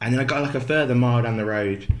idiot. And then I got like a further mile down the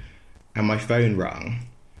road and my phone rang.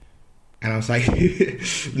 And I was like,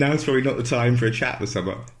 now's probably not the time for a chat with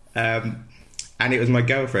someone. And it was my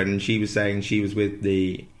girlfriend, and she was saying she was with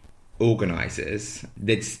the organisers.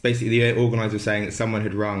 Basically, the organiser was saying that someone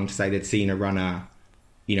had rung to say they'd seen a runner,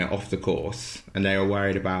 you know, off the course, and they were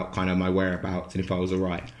worried about kind of my whereabouts and if I was all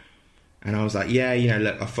right. And I was like, yeah, you know,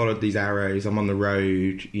 look, I followed these arrows. I'm on the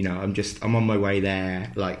road. You know, I'm on my way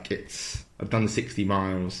there. Like, I've done the 60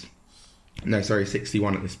 miles. No, sorry,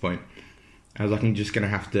 61 at this point. I was like, I'm just going to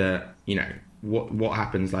have to, you know, what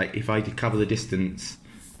happens? Like, if I cover the distance,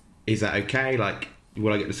 is that okay? Like,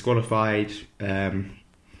 will I get disqualified? And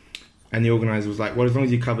the organiser was like, well, as long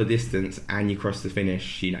as you cover distance and you cross the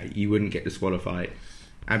finish, you know, you wouldn't get disqualified.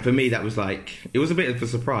 And for me, that was like, it was a bit of a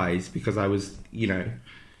surprise because I was, you know,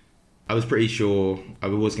 I was pretty sure I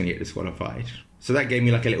was going to get disqualified. So that gave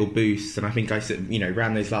me like a little boost, and I think I, you know,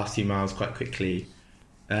 ran those last 2 miles quite quickly.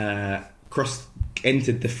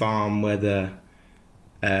 Entered the farm where the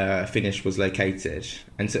finish was located,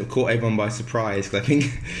 and sort of caught everyone by surprise because I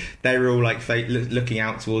think they were all like looking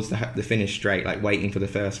out towards the finish straight, like waiting for the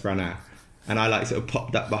first runner. And I like sort of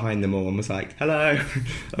popped up behind them all and was like, "Hello,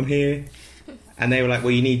 I'm here." And they were like,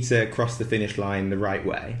 "Well, you need to cross the finish line the right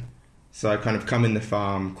way." So I kind of come in the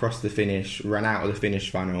farm, cross the finish, run out of the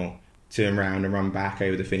finish funnel, turn around and run back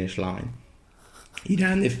over the finish line. You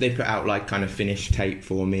know, and they put out like kind of finish tape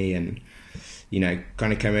for me, and you know,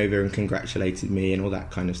 kind of came over and congratulated me and all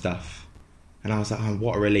that kind of stuff. And I was like, oh,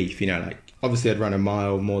 what a relief, you know, like obviously I'd run a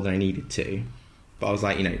mile more than I needed to, but I was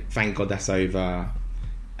like, you know, thank God that's over.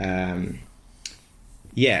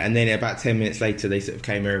 Yeah, and then about 10 minutes later, they sort of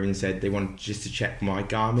came over and said they wanted just to check my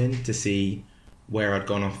Garmin to see where I'd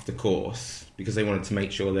gone off the course because they wanted to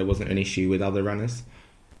make sure there wasn't an issue with other runners.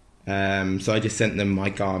 So I just sent them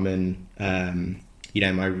my Garmin, you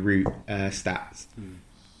know, my route stats.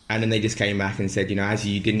 And then they just came back and said, you know, as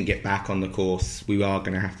you didn't get back on the course, we are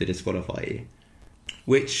going to have to disqualify you.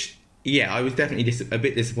 Which, yeah, I was definitely a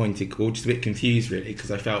bit disappointed, or just a bit confused, really,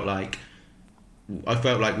 because I felt like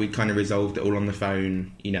we kind of resolved it all on the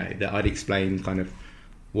phone, you know, that I'd explained kind of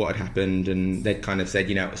what had happened, and they'd kind of said,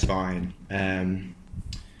 you know, it was fine.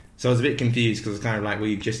 So I was a bit confused because it's kind of like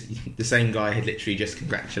the same guy had literally just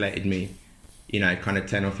congratulated me, you know, kind of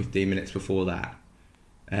 10 or 15 minutes before that.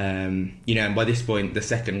 You know, and by this point, the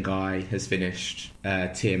second guy has finished.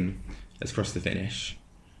 Tim has crossed the finish.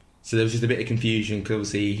 So there was just a bit of confusion because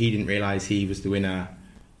obviously he didn't realise he was the winner.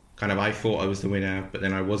 Kind of, I thought I was the winner, but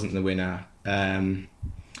then I wasn't the winner. And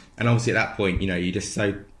obviously at that point, you know, you're just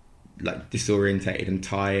so like disorientated and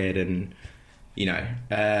tired, and you know,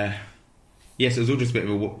 yes, it was all just a bit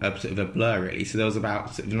of a sort of a blur, really. So there was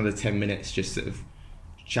about sort of another 10 minutes just sort of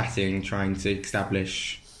chatting, trying to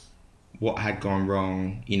establish what had gone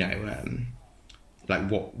wrong, you know, like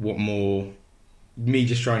what more, me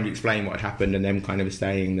just trying to explain what had happened and them kind of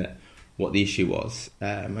saying that what the issue was.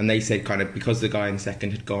 And they said kind of because the guy in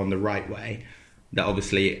second had gone the right way, that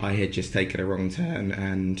obviously I had just taken a wrong turn,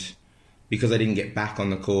 and because I didn't get back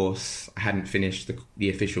on the course, I hadn't finished the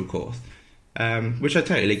official course, which I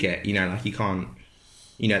totally get, you know, like you can't,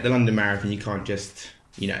 you know, at the London Marathon, you can't just,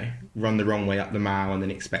 you know, run the wrong way up the mile and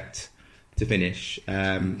then expect to finish.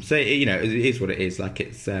 So you know, it is what it is. Like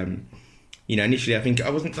it's, you know, initially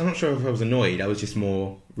I'm not sure if I was annoyed. I was just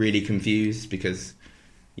more really confused because,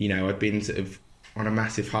 you know, I'd been sort of on a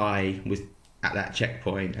massive high at that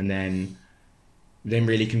checkpoint, and then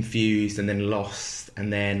really confused, and then lost,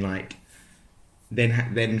 and then like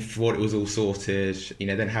then thought it was all sorted. You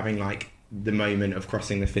know, then having like the moment of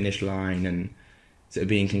crossing the finish line, and sort of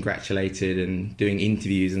being congratulated and doing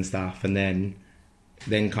interviews and stuff, and then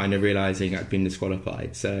kind of realising I'd been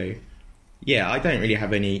disqualified. So yeah, I don't really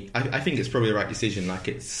have any. I think it's probably the right decision. Like,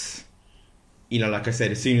 it's, you know, like I said,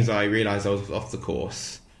 as soon as I realised I was off the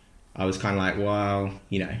course, I was kind of like, well,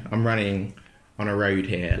 you know, I'm running on a road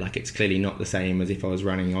here. Like, it's clearly not the same as if I was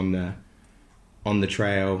running on the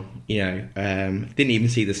trail. You know, didn't even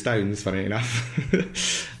see the stones, funny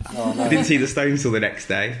enough. Oh, no. Didn't see the stones till the next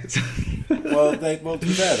day. Well, to be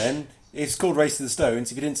fair then, it's called Race to the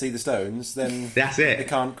Stones. If you didn't see the stones, then That's it. it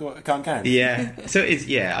can't count. Yeah. So it's,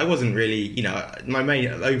 yeah, I wasn't really, you know, my main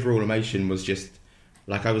overall emotion was just,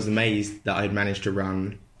 like, I was amazed that I'd managed to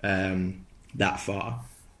run that far.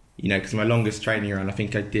 You know, because my longest training run, I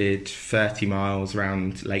think I did 30 miles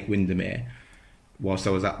around Lake Windermere whilst I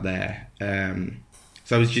was up there.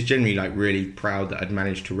 So I was just generally, like, really proud that I'd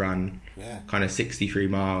managed to run kind of 63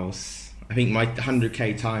 miles. I think my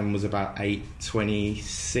 100k time was about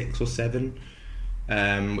 8:26 or 7,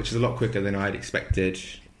 which is a lot quicker than I'd expected.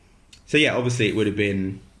 So yeah, obviously it would have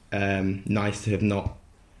been nice to have not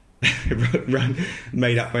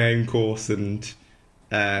made up my own course and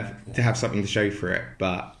to have something to show for it.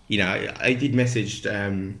 But, you know, I did message,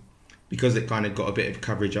 because it kind of got a bit of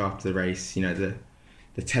coverage after the race, you know,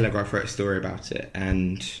 the Telegraph wrote a story about it,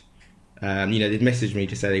 and you know, they'd messaged me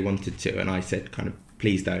to say they wanted to, and I said kind of,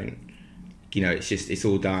 please don't. You know, it's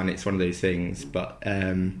all done. It's one of those things. But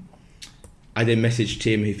I then messaged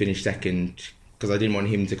Tim, who finished second, because I didn't want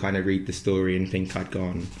him to kind of read the story and think I'd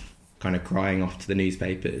gone kind of crying off to the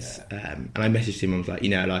newspapers. And I messaged him and was like, you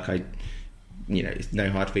know, like, you know, it's no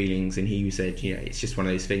hard feelings. And he said, you know, it's just one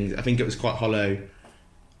of those things. I think it was quite hollow.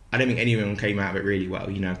 I don't think anyone came out of it really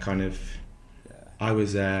well. You know, kind of, I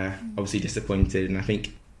was obviously disappointed, and I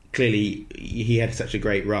think clearly he had such a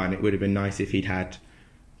great run. It would have been nice if he'd had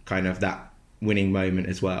kind of that winning moment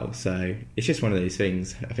as well. So it's just one of those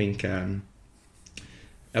things. I think I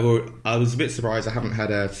was a bit surprised I haven't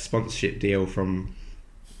had a sponsorship deal from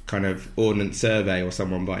kind of Ordnance Survey or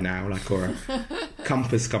someone by now, like, or a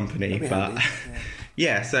compass company. But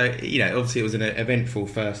yeah, so, you know, obviously it was an eventful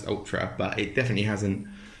first ultra, but it definitely hasn't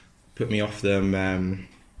put me off them.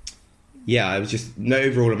 Yeah, I was just, no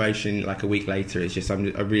overall emotion. Like, a week later, it's just I'm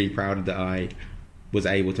really proud that I was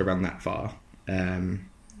able to run that far.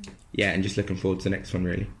 Yeah, and just looking forward to the next one,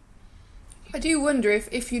 really. I do wonder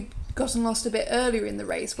if you'd gotten lost a bit earlier in the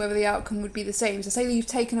race, whether the outcome would be the same. So say that you've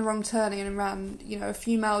taken a wrong turning and ran, you know, a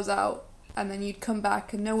few miles out, and then you'd come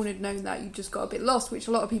back and no one had known that, you just got a bit lost, which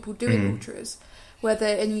a lot of people do in ultras.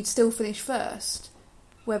 And you'd still finish first.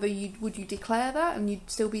 Would you declare that and you'd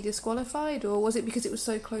still be disqualified, or was it because it was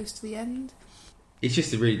so close to the end? It's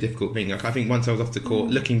just a really difficult thing. Like, I think once I was off the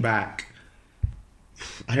court, looking back,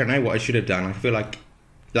 I don't know what I should have done. I feel like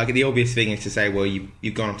the obvious thing is to say, well,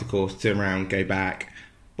 you've gone off the course, turn around, go back.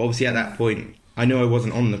 But obviously at that point, I know I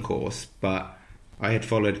wasn't on the course, but I had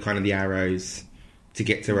followed kind of the arrows to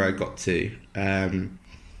get to where I got to.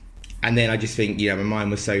 And then I just think, you know, my mind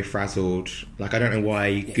was so frazzled. Like, I don't know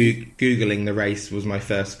why Googling the race was my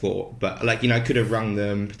first thought. But, like, you know, I could have rung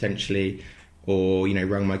them potentially, or, you know,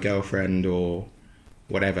 rung my girlfriend or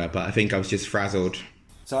whatever. But I think I was just frazzled.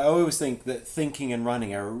 So I always think that thinking and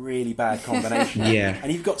running are a really bad combination. Yeah.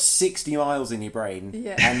 And you've got 60 miles in your brain,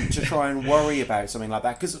 and to try and worry about something like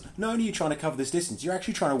that, because not only are you trying to cover this distance, you're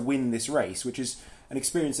actually trying to win this race, which is an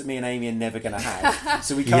experience that me and Amy are never going to have.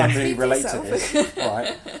 So we can't really relate to this. All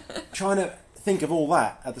right. Trying to think of all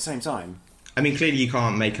that at the same time. I mean, clearly you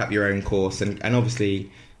can't make up your own course, and obviously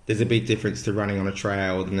there's a big difference to running on a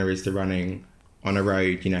trail than there is to running on a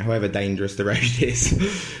road, you know, however dangerous the road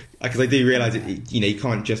is. Because I do realise, you know, you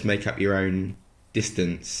can't just make up your own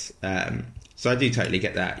distance. So I do totally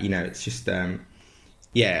get that. You know, it's just,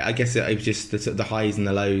 yeah, I guess it was just the highs and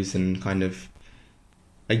the lows, and kind of,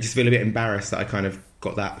 I just feel a bit embarrassed that I kind of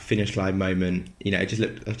got that finish line moment. You know, I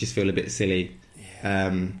just feel a bit silly.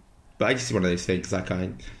 Yeah. But I just one of those things. Like, I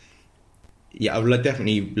will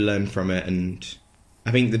definitely learn from it, and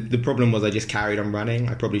I think the problem was I just carried on running.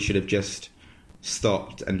 I probably should have just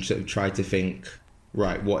stopped and sort of tried to think,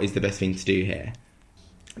 right, what is the best thing to do here?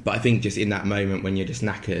 But I think just in that moment when you're just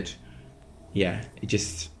knackered, yeah, it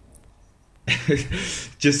just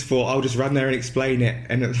thought I'll just run there and explain it,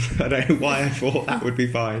 and I don't know why I thought that would be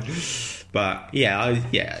fine. But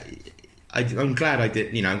I'm glad I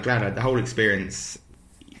did. You know, I'm glad the whole experience.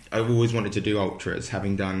 I've always wanted to do ultras,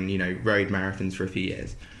 having done, you know, road marathons for a few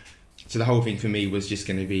years. So the whole thing for me was just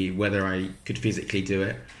going to be whether I could physically do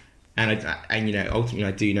it, and you know, ultimately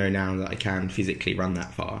I do know now that I can physically run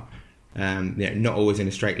that far. You know, not always in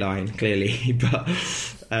a straight line, clearly, but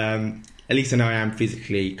at least I know I am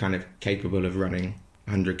physically kind of capable of running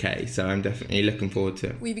 100k. So I'm definitely looking forward to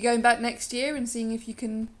it. Will you be going back next year and seeing if you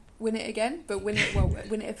can win it again, but win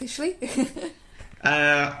it officially?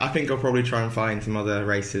 I think I'll probably try and find some other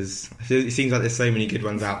races. It seems like there's so many good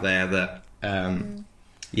ones out there that,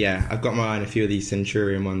 yeah, I've got my eye on a few of these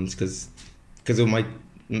Centurion ones because of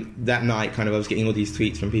that night, kind of, I was getting all these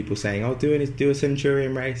tweets from people saying, "Oh, do a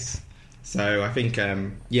Centurion race." So I think,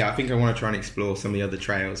 I think I want to try and explore some of the other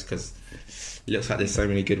trails because it looks like there's so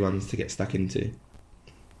many good ones to get stuck into.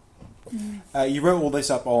 You wrote all this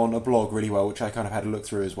up on a blog really well, which I kind of had a look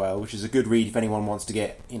through as well, which is a good read if anyone wants to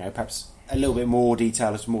get, perhaps a little bit more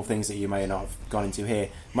detail as to more things that you may not have gone into here.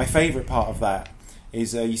 My favourite part of that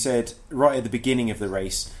is you said right at the beginning of the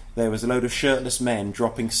race there was a load of shirtless men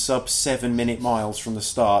dropping sub 7 minute miles from the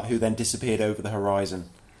start who then disappeared over the horizon.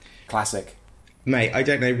 Classic. Mate, I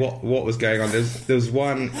don't know what was going on. There was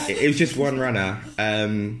one. It was just one runner.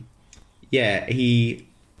 He's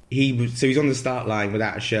on the start line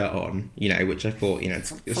without a shirt on. Which I thought,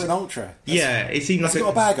 for an ultra. Yeah, it seemed like he's got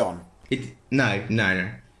a bag on. No.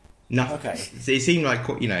 Nothing. Okay. So it seemed like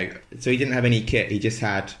So he didn't have any kit. He just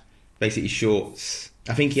had basically shorts.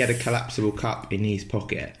 I think he had a collapsible cup in his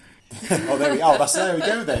pocket. There we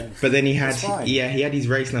go then. But then he had his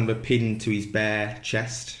race number pinned to his bare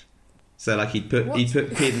chest. So like he put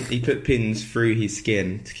pins through his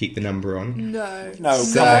skin to keep the number on. No. No.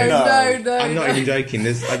 I'm not even joking.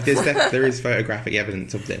 There is photographic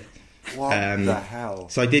evidence of this. What the hell?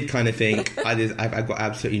 So I did kind of think I've got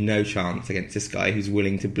absolutely no chance against this guy who's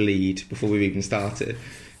willing to bleed before we've even started.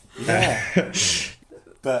 Yeah.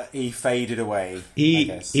 But he faded away.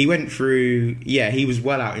 He went through. Yeah, he was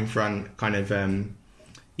well out in front. Kind of.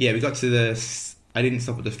 We got to the. I didn't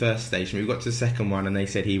stop at the first station. We got to the second one, and they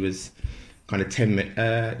said he was kind of 10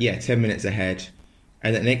 minutes ahead.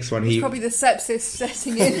 And the next one, probably the sepsis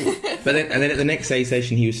setting in. But then at the next aid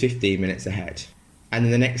station, he was 15 minutes ahead. And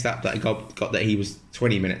then the next up that I got that he was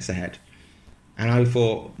 20 minutes ahead. And I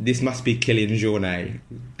thought, this must be Kilian Jornet.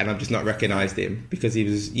 And I've just not recognised him because he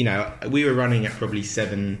was, we were running at probably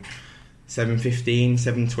 7:15,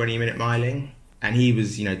 7:20 minute miling. And he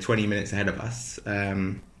was, 20 minutes ahead of us.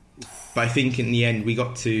 But I think in the end, we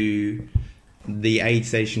got to the aid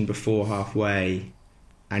station before halfway.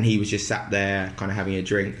 And he was just sat there kind of having a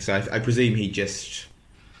drink. So I presume he just...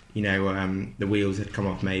 the wheels had come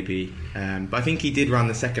off maybe. But I think he did run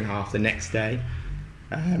the second half the next day.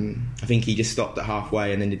 I think he just stopped at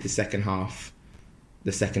halfway and then did the second half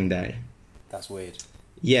the second day. That's weird.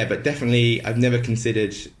 Yeah, but definitely I've never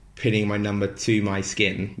considered pinning my number to my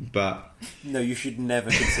skin, but... No, you should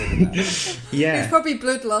never consider that. Yeah. It was probably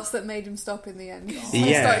blood loss that made him stop in the end.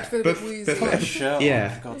 He started to feel a bit woozy.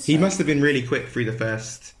 He must have been really quick through the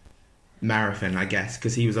first marathon, I guess,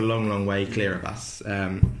 because he was a long way clear of us.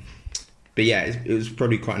 But yeah, it was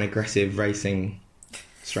probably quite an aggressive racing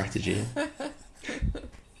strategy.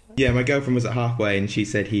 Yeah, my girlfriend was at halfway and she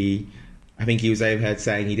said I think he was overheard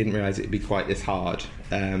saying he didn't realise it'd be quite this hard.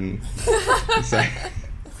 So,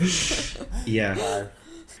 yeah. Wow.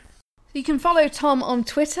 You can follow Tom on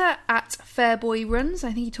Twitter at FairboyRuns.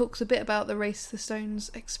 I think he talks a bit about the Race the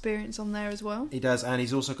Stones experience on there as well. He does, and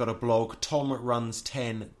he's also got a blog,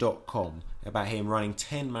 tomruns10.com, about him running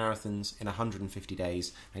 10 marathons in 150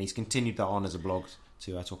 days, and he's continued that on as a blog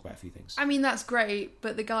to talk about a few things. I mean, that's great,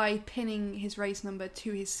 but the guy pinning his race number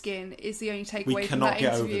to his skin is the only takeaway from We cannot that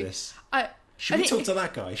get interview. over this. Should we talk to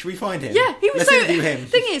that guy? Should we find him? Yeah, he was Let's interview him. The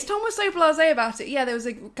thing is, Tom was so blasé about it. Yeah, there was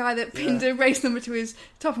a guy that pinned a race number to his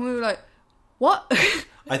top, and we were like, what?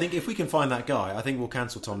 I think if we can find that guy, I think we'll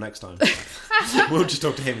cancel Tom next time. We'll just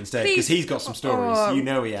talk to him instead, because he's got some stories. He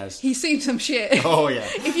has. He's seen some shit. Oh, yeah.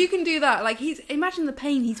 If you can do that, imagine the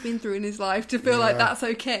pain he's been through in his life to feel like that's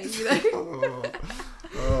okay,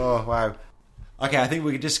 Oh, wow. Okay, I think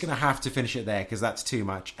we're just going to have to finish it there, because that's too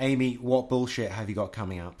much. Amy, what bullshit have you got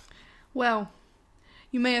coming up? Well,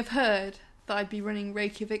 you may have heard that I'd be running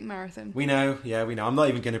Reykjavik Marathon. We know. I'm not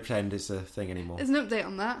even going to pretend it's a thing anymore. There's an update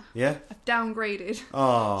on that. Yeah? I've downgraded.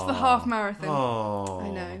 Oh. It's the half marathon. Oh.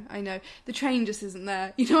 I know. The train just isn't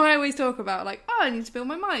there. I always talk about, I need to build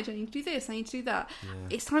my mileage, I need to do this, I need to do that. Yeah.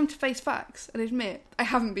 It's time to face facts and admit I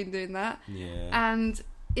haven't been doing that. Yeah. And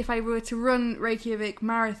if I were to run Reykjavik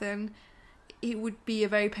Marathon, it would be a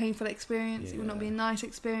very painful experience. Yeah. It would not be a nice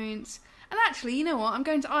experience. And actually, you know what? I'm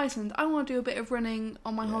going to Iceland. I want to do a bit of running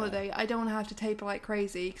on my holiday. I don't want to have to taper like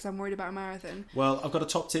crazy because I'm worried about a marathon. Well, I've got a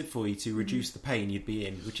top tip for you to reduce the pain you'd be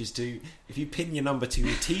in, which is if you pin your number to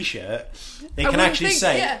your t-shirt,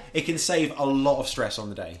 it can save a lot of stress on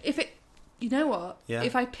the day. You know what? Yeah.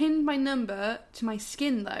 If I pinned my number to my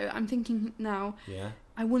skin, though, I'm thinking now,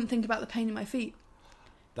 I wouldn't think about the pain in my feet.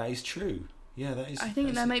 That is true. Yeah, that is. I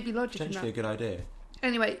think there may be logic in that. Potentially a good idea.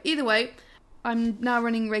 Anyway, either way, I'm now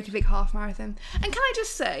running Reykjavik half marathon. And can I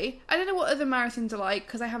just say, I don't know what other marathons are like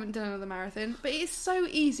because I haven't done another marathon, but it's so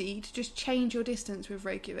easy to just change your distance with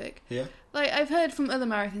Reykjavik. Yeah. Like, I've heard from other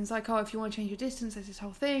marathons, like, oh, if you want to change your distance, there's this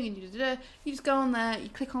whole thing, and you just go on there, you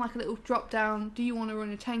click on like a little drop down. Do you want to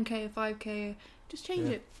run a 10k, a 5k? Just change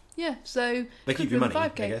it. Yeah, so they keep your money,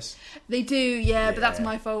 5K. I guess. They do, yeah, but that's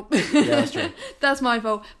my fault. Yeah, that's true. That's my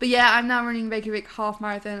fault. But yeah, I'm now running Reykjavik half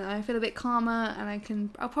marathon, and I feel a bit calmer, and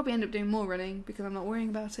I'll probably end up doing more running because I'm not worrying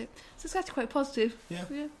about it. So it's actually quite positive. Yeah.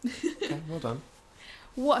 Okay, well done.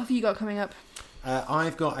 What have you got coming up?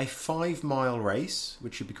 I've got a 5-mile race,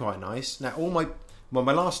 which should be quite nice. Now,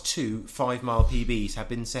 my last 2 5-mile PBs have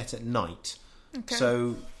been set at night. Okay.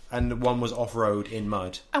 So, and one was off road in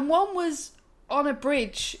mud, and one was on a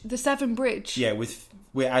bridge, the Severn Bridge. Yeah,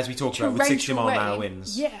 as we talked about, with 60 mile an hour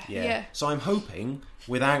winds. Yeah. So I'm hoping,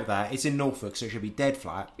 without that, it's in Norfolk, so it should be dead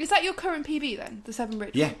flat. Is that your current PB then, the Severn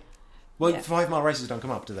Bridge? Yeah. Well, 5-mile races don't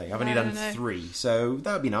come up, do they? I've only done No. 3, so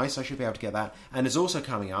that would be nice. I should be able to get that. And it's also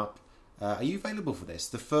coming up. Are you available for this?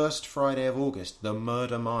 The first Friday of August, the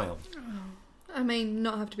Murder Mile. I may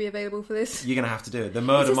not have to be available for this. You're going to have to do it. The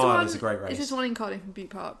Murder Mile is a great race. Is this one in Cardiff and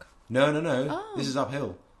Butte Park? No. Oh. This is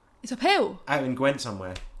uphill. It's uphill? Out in Gwent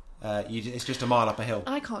somewhere. It's just a mile up a hill.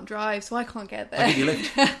 I can't drive, so I can't get there. I'll give you a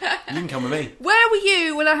lift. You can come with me. Where were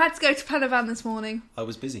you when I had to go to Panavan this morning? I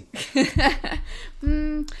was busy.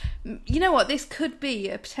 You know what? This could be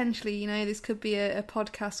a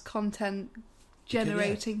podcast content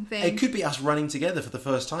generating thing. It could be us running together for the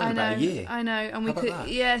first time in about a year. I know, and we could,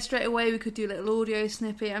 straight away we could do a little audio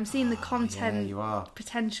snippet. I'm seeing the content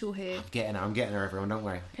potential here. I'm getting her, everyone. Don't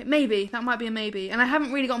worry. Okay, maybe that might be a maybe, and I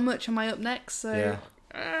haven't really got much on my up next, so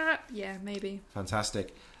maybe.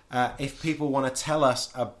 Fantastic. If people want to tell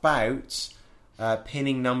us about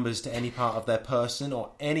pinning numbers to any part of their person or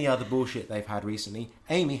any other bullshit they've had recently,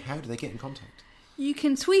 Amy, how do they get in contact? You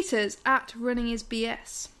can tweet us at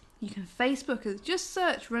runningisbs. You can Facebook us. Just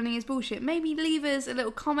search Running Is Bullshit. Maybe leave us a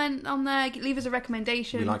little comment on there. Leave us a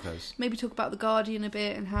recommendation. We like those. Maybe talk about The Guardian a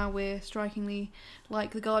bit and how we're strikingly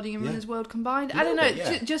like The Guardian and Runner's World combined. I don't know.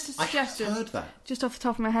 Just a suggestion. I heard that. Just off the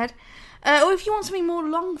top of my head. Or if you want something more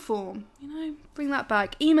long form, bring that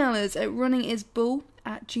back. Email us at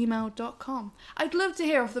runningisbull@gmail.com. I'd love to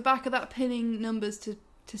hear off the back of that pinning numbers to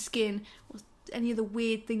skin any of the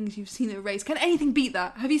weird things you've seen at a race. Can anything beat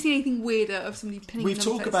that? Have you seen anything weirder of somebody pinning numbers to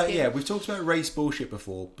skin? We've talked about race bullshit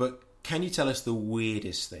before, but can you tell us the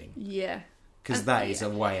weirdest thing? Yeah. Because that is a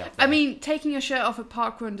way up there. I mean, taking your shirt off at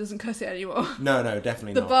parkrun doesn't cut it anymore. No,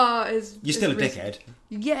 definitely not. The bar is... You're still a dickhead.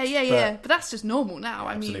 Yeah. But that's just normal now.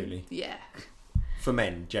 Absolutely. Yeah. For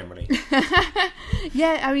men, generally.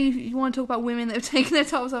 Yeah, I mean, if you want to talk about women that have taken their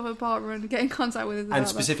tops off at parkrun, get in contact with us. And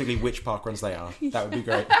specifically which parkruns they are. That would be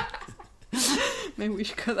great. Maybe we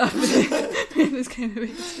should cut that bit. This came a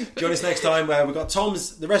bit stupid. Join us next time where we've got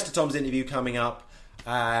the rest of Tom's interview coming up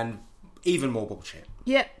and even more bullshit.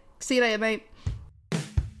 Yep. See you later, mate.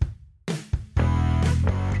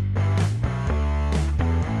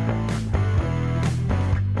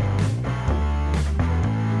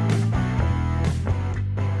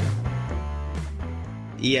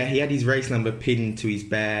 Yeah, he had his race number pinned to his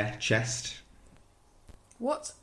bare chest. What?